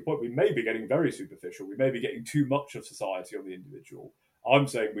 I take your point. We may be getting very superficial. We may be getting too much of society on the individual. I'm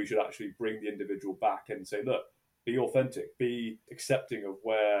saying we should actually bring the individual back and say, look, be authentic, be accepting of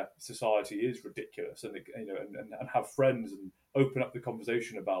where society is ridiculous, and and have friends and open up the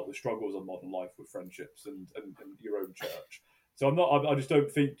conversation about the struggles of modern life with friendships and your own church. So I just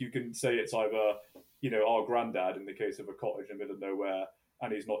don't think you can say it's either, our granddad in the case of a cottage in the middle of nowhere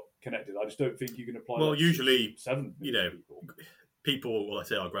and he's not connected. I just don't think you can apply. Well, usually, people, well, I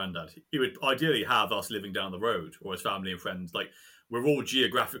say our granddad, he would ideally have us living down the road or his family and friends. Like, we're all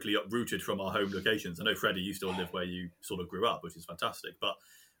geographically uprooted from our home locations. I know, Freddie, you still live where you sort of grew up, which is fantastic. But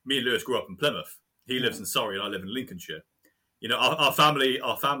me and Lewis grew up in Plymouth. He lives in Surrey and I live in Lincolnshire. Our family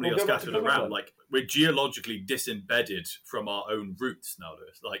are scattered around. Like, we're geologically disembedded from our own roots now,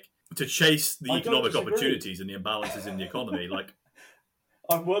 Lewis. Like, to chase the economic opportunities and the imbalances in the economy, like...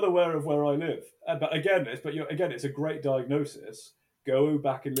 I'm well aware of where I live, but again, it's a great diagnosis. Go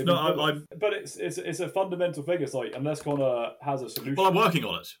back and live. But it's a fundamental thing. It's like, unless Connor has a solution. Well, I'm working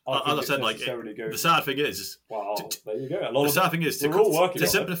on it. As I said, the sad thing is, there you go. The sad thing is, to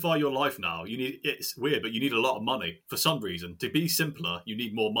simplify your life now, it's weird, but you need a lot of money for some reason. To be simpler, you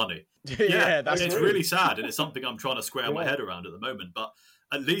need more money. It's really sad, and it's something I'm trying to square my head around at the moment. But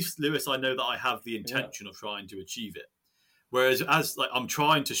at least, Lewis, I know that I have the intention of trying to achieve it. Whereas as like I'm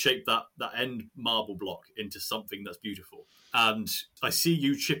trying to shape that end marble block into something that's beautiful, and I see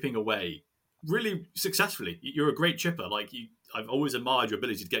you chipping away really successfully. You're a great chipper. I've always admired your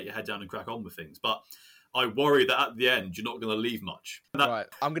ability to get your head down and crack on with things, but I worry that at the end you're not going to leave much. Right,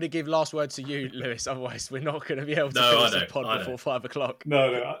 I'm going to give last word to you, Lewis. Otherwise, we're not going to be able to No, finish the pod before 5 o'clock.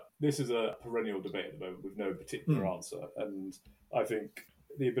 No, this is a perennial debate at the moment with no particular answer, and I think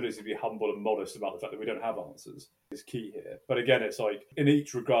the ability to be humble and modest about the fact that we don't have answers is key here. But again, it's like in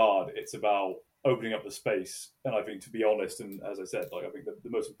each regard, it's about opening up the space. And I think, to be honest, and as I said, like I think the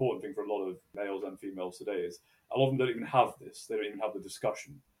most important thing for a lot of males and females today is a lot of them don't even have this. They don't even have the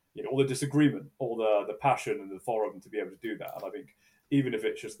discussion, or the disagreement, or the passion and the forum to be able to do that. And I think even if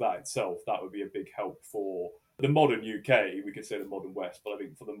it's just that itself, that would be a big help for the modern UK. We could say the modern West, but I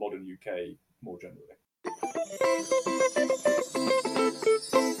think for the modern UK more generally.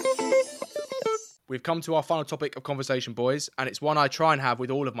 We've come to our final topic of conversation, boys, and it's one I try and have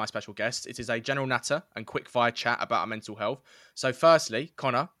with all of my special guests. It is a general natter and quick-fire chat about our mental health. So firstly,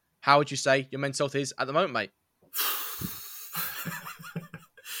 Connor, how would you say your mental health is at the moment, mate?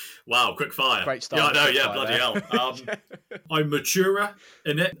 Wow, quick fire. Great start. Bloody hell. I'm maturer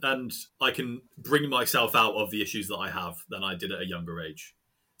in it, and I can bring myself out of the issues that I have than I did at a younger age.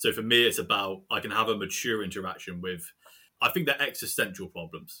 So for me, it's about I can have a mature interaction with, I think they're existential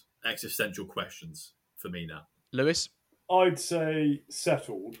problems, existential questions for me now. Lewis? I'd say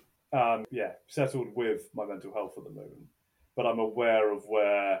settled. Settled with my mental health at the moment. But I'm aware of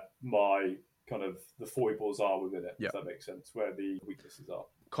where my kind of the foibles are within it, if that makes sense, where the weaknesses are.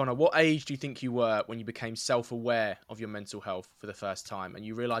 Connor, what age do you think you were when you became self-aware of your mental health for the first time and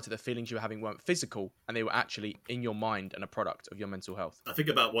you realised that the feelings you were having weren't physical and they were actually in your mind and a product of your mental health? I think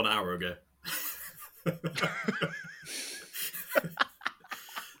about 1 hour ago.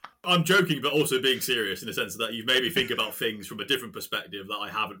 I'm joking, but also being serious in the sense that you've made me think about things from a different perspective that I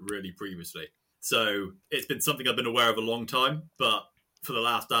haven't really previously. So it's been something I've been aware of a long time, but for the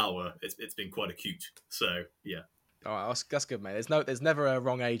last hour, it's been quite acute. So, yeah. All right, that's good, mate. There's never a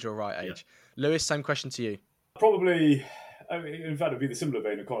wrong age or a right age. Yeah. Lewis, same question to you. Probably, in fact, it'd be the similar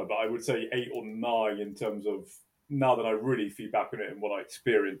vein of Connor, but I would say 8 or 9 in terms of now that I really feed back on it and what I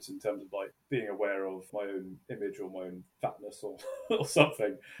experience in terms of like being aware of my own image or my own fatness or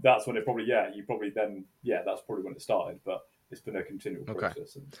something. That's when it probably, that's probably when it started, but it's been a continual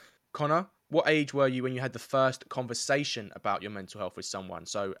process. And... Connor, what age were you when you had the first conversation about your mental health with someone?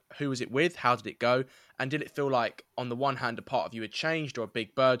 So who was it with? How did it go? And did it feel like, on the one hand, a part of you had changed or a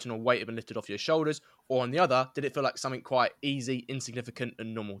big burden or weight had been lifted off your shoulders? Or on the other, did it feel like something quite easy, insignificant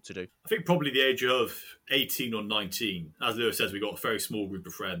and normal to do? I think probably the age of 18 or 19. As Lewis says, we got a very small group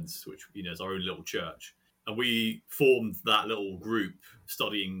of friends, which is our own little church. And we formed that little group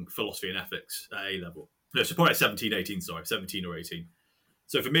studying philosophy and ethics at A-level. No, so probably 17 or 18.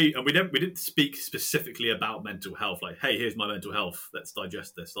 So for me, and we didn't speak specifically about mental health, like, hey, here's my mental health, let's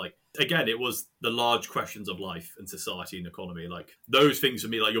digest this. Like, again, it was the large questions of life and society and economy. Like, those things for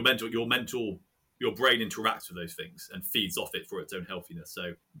me, like your brain interacts with those things and feeds off it for its own healthiness.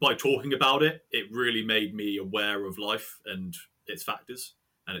 So by talking about it, it really made me aware of life and its factors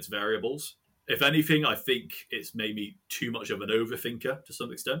and its variables. If anything, I think it's made me too much of an overthinker to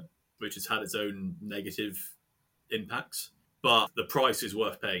some extent, which has had its own negative impacts. But the price is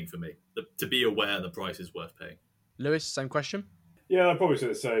worth paying for me. To be aware the price is worth paying. Lewis, same question? Yeah, I'd probably say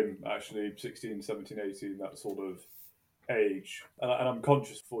the same, actually. 16, 17, 18, that sort of age. And I'm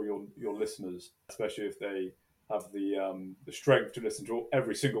conscious for your listeners, especially if they have the strength to listen to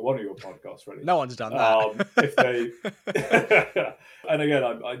every single one of your podcasts, really. No one's done that. If they... And again,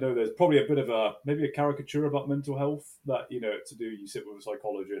 I know there's probably a bit of maybe a caricature about mental health that, you sit with a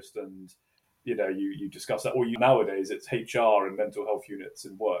psychologist and... you discuss that, or nowadays it's HR and mental health units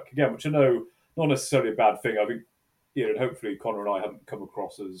in work again, which I know not necessarily a bad thing. I think, and hopefully Connor and I haven't come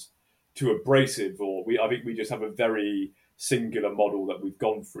across as too abrasive, I think we just have a very singular model that we've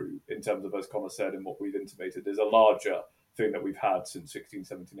gone through in terms of, as Connor said, and what we've intimated. There's a larger thing that we've had since 16,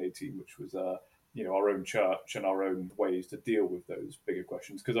 17, 18, which was, our own church and our own ways to deal with those bigger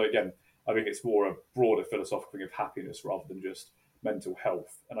questions. Because again, I think it's more a broader philosophical thing of happiness rather than just mental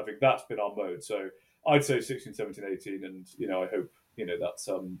health, and I think that's been our mode. So I'd say 16, 17, 18, and I hope that's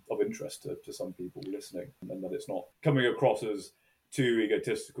of interest to some people listening, and that it's not coming across as too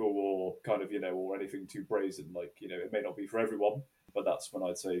egotistical or kind of or anything too brazen. Like it may not be for everyone, but that's when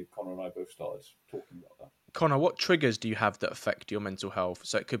I'd say Connor and I both started talking about that. Connor, what triggers do you have that affect your mental health?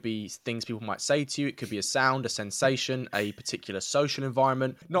 So it could be things people might say to you. It could be a sound, a sensation, a particular social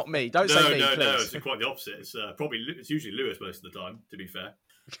environment. Not me. Don't say me, please. No, it's quite the opposite. It's usually Lewis most of the time, to be fair.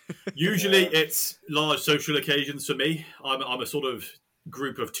 Usually it's large social occasions for me. I'm a sort of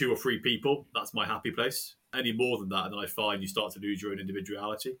group of 2 or 3 people. That's my happy place. Any more than that, and then I find you start to lose your own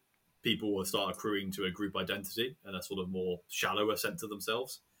individuality. People will start accruing to a group identity and a sort of more shallower sense of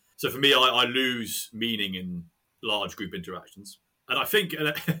themselves. So for me, I lose meaning in large group interactions. And I think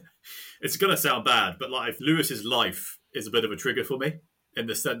it's going to sound bad, but like Lewis's life is a bit of a trigger for me in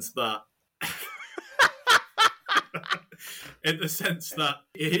the sense that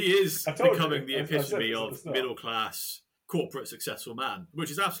he is becoming the epitome of middle class corporate successful man,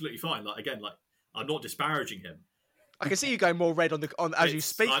 which is absolutely fine. Like again, like I'm not disparaging him. I can see you going more red on as you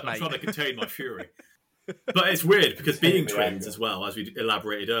speak, mate. I'm trying to contain my fury. But it's weird because being twins as well, as we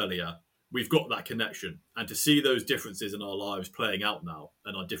elaborated earlier, we've got that connection. And to see those differences in our lives playing out now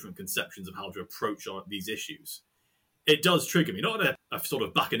and our different conceptions of how to approach these issues, it does trigger me. Not in a sort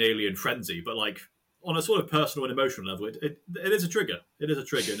of bacchanalian frenzy, but like on a sort of personal and emotional level, it is a trigger. It is a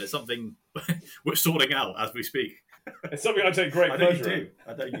trigger, and it's something we're sorting out as we speak. It's something I take great pleasure in.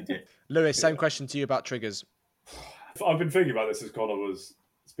 I know you do. Lewis, same question to you about triggers. I've been thinking about this as Connor was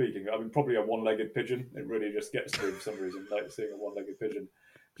speaking. I mean, probably a one-legged pigeon. It really just gets to me for some reason, like seeing a one-legged pigeon.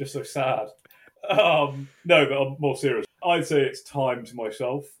 Just so sad. No, but I'm more serious. I'd say it's time to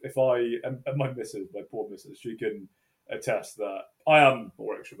myself. If and my missus, my poor missus, she can attest that I am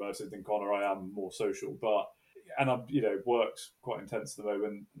more extroverted than Connor. I am more social, and I'm, work's quite intense at the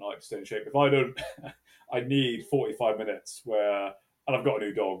moment, and I like to stay in shape. If I don't, I need 45 minutes where. And I've got a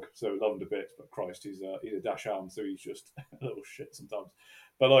new dog, so I love him to bits, but Christ, he's a dachshund, so he's just a little shit sometimes.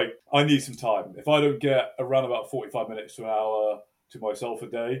 But, like, I need some time. If I don't get around about 45 minutes to an hour to myself a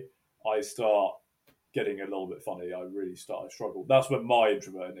day, I start getting a little bit funny. I struggle. That's when my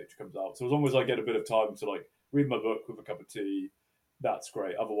introverted nature comes out. So as long as I get a bit of time to, like, read my book with a cup of tea, that's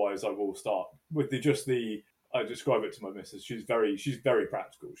great. Otherwise, I will start with I describe it to my missus. She's very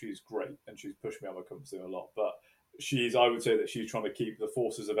practical. She's great, and she's pushed me out of my comfort zone a lot. But I would say that she's trying to keep the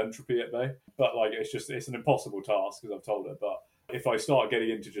forces of entropy at bay. But like, it's an impossible task, as I've told her. But if I start getting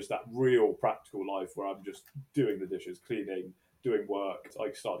into just that real practical life where I'm just doing the dishes, cleaning, doing work,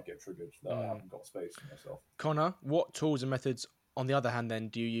 I start to get triggered that I haven't got space for myself. Connor, what tools and methods, on the other hand, then,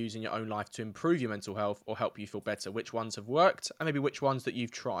 do you use in your own life to improve your mental health or help you feel better? Which ones have worked, and maybe which ones that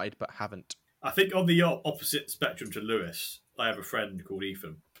you've tried but haven't? I think on the opposite spectrum to Lewis, I have a friend called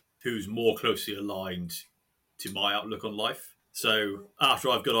Ethan who's more closely aligned to my outlook on life. So after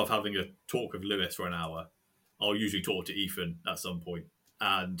I've got off having a talk with Lewis for an hour, I'll usually talk to Ethan at some point.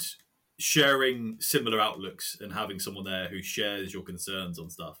 And sharing similar outlooks and having someone there who shares your concerns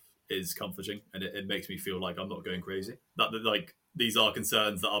on stuff is comforting, and it makes me feel like I'm not going crazy. That like these are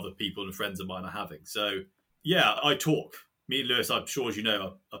concerns that other people and friends of mine are having. So yeah, I talk. Me and Lewis, I'm sure as you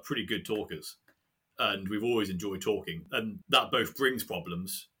know, are pretty good talkers, and we've always enjoyed talking, and that both brings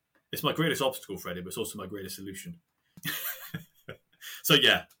problems. It's my greatest obstacle, Freddie, but it's also my greatest solution. So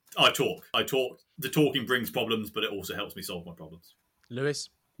yeah, I talk. The talking brings problems, but it also helps me solve my problems. Lewis,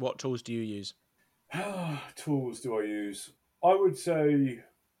 what tools do you use? Tools do I use? I would say,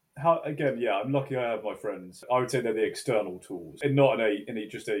 I'm lucky I have my friends. I would say they're the external tools, and not in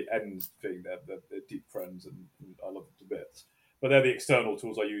just a end thing. They're deep friends, and I love them to bits. But they're the external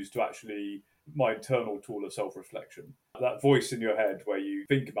tools I use to actually my internal tool of self-reflection. That voice in your head where you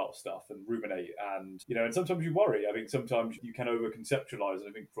think about stuff and ruminate, and sometimes you worry. I think sometimes you can over-conceptualize, and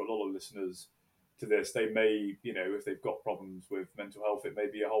I think for a lot of listeners to this, they may, if they've got problems with mental health, it may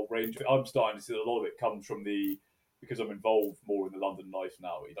be a whole range. I'm starting to see that a lot of it comes from because I'm involved more in the London life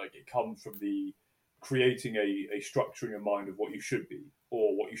now, it comes from the creating a structure in your mind of what you should be,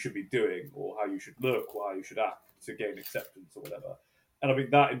 or what you should be doing, or how you should look, or how you should act to gain acceptance or whatever. And I think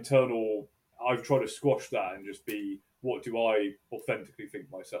that internal, I've tried to squash that and just be, what do I authentically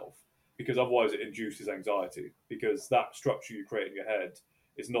think myself? Because otherwise it induces anxiety, because that structure you create in your head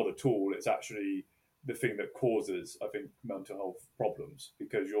is not a tool. It's actually the thing that causes, I think, mental health problems,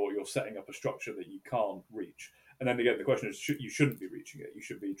 because you're setting up a structure that you can't reach. And then again, the question is, you shouldn't be reaching it. You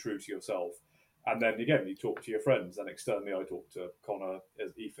should be true to yourself. And then again, you talk to your friends, and externally I talk to Connor,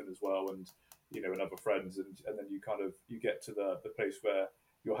 as Ethan as well, and and other friends, and then you get to the place where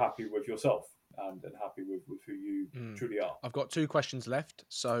you're happy with yourself and happy with who you truly are. I've got 2 questions left.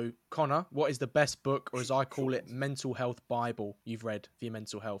 So, Connor, what is the best book, or as I call it, mental health Bible you've read for your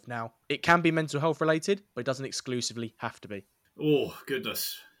mental health? Now, it can be mental health related, but it doesn't exclusively have to be. Oh,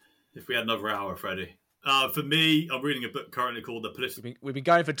 goodness. If we had another hour, Freddie. For me, I'm reading a book currently called The Political... We've been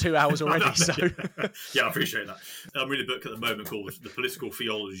going for 2 hours already, so... Yeah, I appreciate that. I'm reading a book at the moment called The Political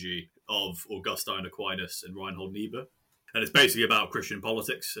Theology of Augustine Aquinas and Reinhold Niebuhr. And it's basically about Christian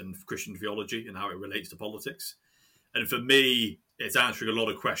politics and Christian theology and how it relates to politics. And for me, It's answering a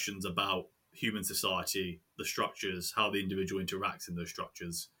lot of questions about human society, the structures, how the individual interacts in those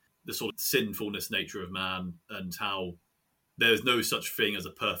structures, the sort of sinfulness nature of man, and how there's no such thing as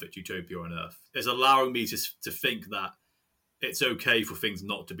a perfect utopia on Earth. It's allowing me to think that it's okay for things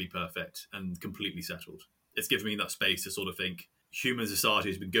not to be perfect and completely settled. It's giving me that space to sort of think human society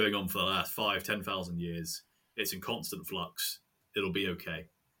has been going on for the last 5,000-10,000 years. It's in constant flux. It'll be okay.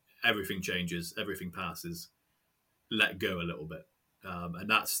 Everything changes. Everything passes. Let go a little bit. And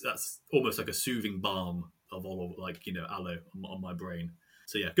that's almost like a soothing balm of all, like, aloe on my brain.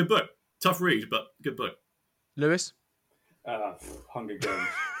 So yeah, good book. Tough read, but good book. Lewis? Hunger Games.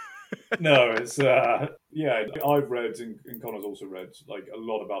 No, it's I've read, and Connor's also read, like, a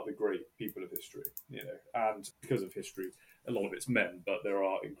lot about the great people of history, and because of history, a lot of it's men, but there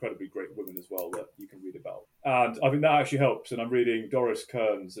are incredibly great women as well that you can read about. And I think that actually helps. And I'm reading Doris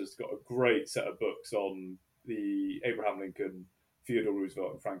Kearns has got a great set of books on the Abraham Lincoln, Theodore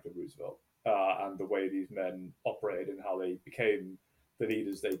Roosevelt, and Franklin Roosevelt, and the way these men operated and how they became the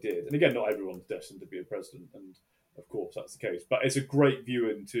leaders they did. And again, not everyone's destined to be a president, and of course that's the case. But it's a great view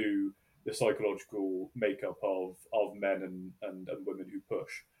into the psychological makeup of men and women who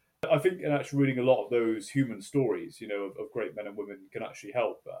push. I think in actually reading a lot of those human stories, of great men and women can actually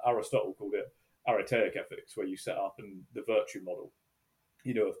help. Aristotle called it arithaic ethics, where you set up the virtue model,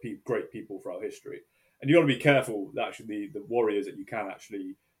 of great people throughout history. And you've got to be careful that actually the warriors that you can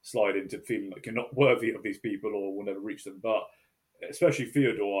actually slide into feeling like you're not worthy of these people or will never reach them. But especially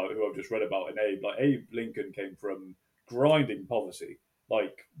Theodore, who I've just read about in Abe, like Abe Lincoln came from grinding poverty.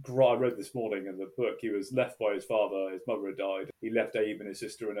 Like, I read this morning in the book, he was left by his father, his mother had died. He left Abe and his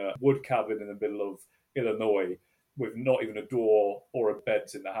sister in a wood cabin in the middle of Illinois with not even a door or a bed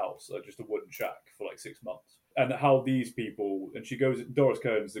in the house, just a wooden shack for like 6 months. And how these people, and Doris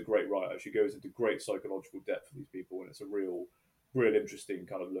Kearns is a great writer, she goes into great psychological depth for these people, and it's a real interesting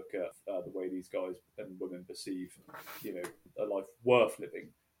kind of look at the way these guys and women perceive, a life worth living.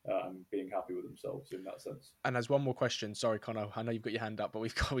 And being happy with themselves in that sense. And as one more question, sorry, Connor, I know you've got your hand up, but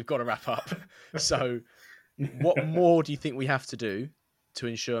we've got to wrap up. So, what more do you think we have to do to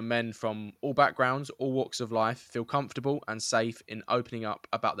ensure men from all backgrounds, all walks of life, feel comfortable and safe in opening up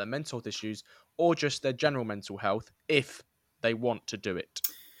about their mental health issues or just their general mental health, if they want to do it?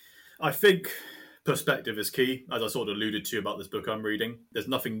 I think perspective is key, as I sort of alluded to about this book I'm reading. There's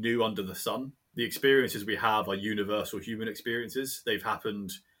nothing new under the sun. The experiences we have are universal human experiences. They've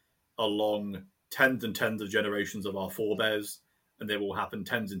happened along tens and tens of generations of our forebears, and they will happen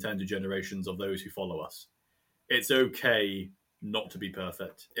tens and tens of generations of those who follow us. It's okay not to be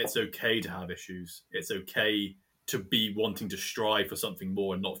perfect. It's okay to have issues. It's okay to be wanting to strive for something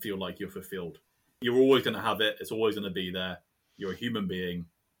more and not feel like you're fulfilled. You're always going to have it. It's always going to be there. You're a human being.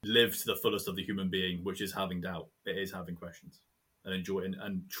 Live to the fullest of the human being, which is having doubt. It is having questions, and enjoy it,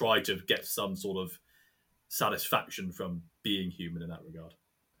 and try to get some sort of satisfaction from being human in that regard.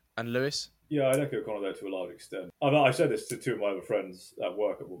 And Lewis? Yeah, I'd echo Connor there to a large extent. I said this to two of my other friends at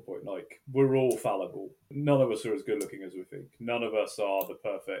work at one point. Like, we're all fallible. None of us are as good looking as we think. None of us are the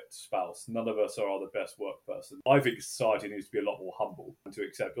perfect spouse. None of us are the best work person. I think society needs to be a lot more humble and to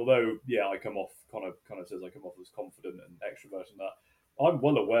accept. Although, yeah, Connor says I come off as confident and extroverted and that. I'm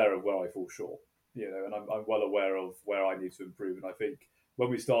well aware of where I fall short, and I'm well aware of where I need to improve. And I think when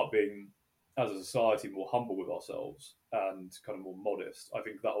we start being, as a society, more humble with ourselves and kind of more modest, I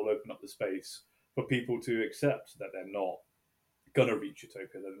think that will open up the space for people to accept that they're not going to reach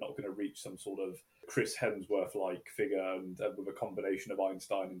utopia. They're not going to reach some sort of Chris Hemsworth-like figure and with a combination of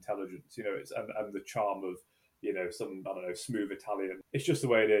Einstein intelligence, and the charm of, some, I don't know, smooth Italian. It's just the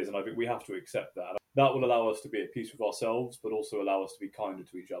way it is, and I think we have to accept that. That will allow us to be at peace with ourselves, but also allow us to be kinder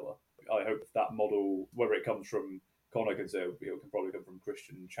to each other. I hope that model, whether it comes from, Connor can say it can probably come from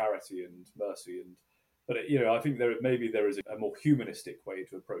Christian charity and mercy, but I think there is a more humanistic way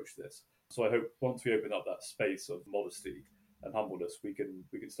to approach this. So I hope once we open up that space of modesty and humbleness, we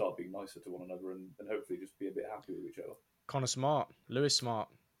can start being nicer to one another and hopefully just be a bit happy with each other. Connor Smart, Lewis Smart.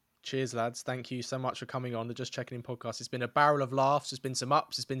 Cheers, lads. Thank you so much for coming on the Just Checking In podcast. It's been a barrel of laughs. There's been some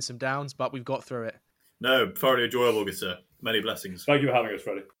ups, there's been some downs, but we've got through it. No, thoroughly enjoyable, good sir. Many blessings. Thank you for having us,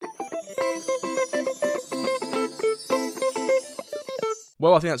 Freddie.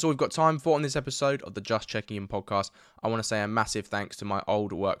 Well, I think that's all we've got time for on this episode of the Just Checking In podcast. I want to say a massive thanks to my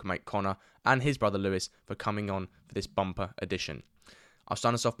old workmate Connor and his brother Lewis for coming on for this bumper edition. I'll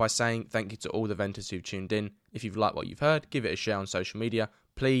start us off by saying thank you to all the venters who've tuned in. If you've liked what you've heard, give it a share on social media.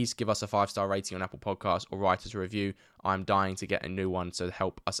 please give us a 5-star rating on Apple Podcasts or write us a review. I'm dying to get a new one to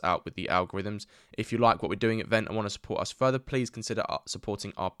help us out with the algorithms. If you like what we're doing at Vent and want to support us further, please consider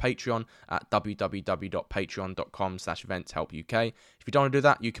supporting our Patreon at www.patreon.com/VentHelpUK. If you don't want to do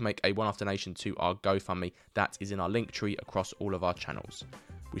that, you can make a one-off donation to our GoFundMe. That is in our link tree across all of our channels.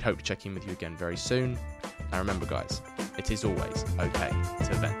 We hope to check in with you again very soon. And remember, guys, it is always okay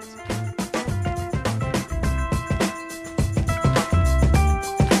to vent.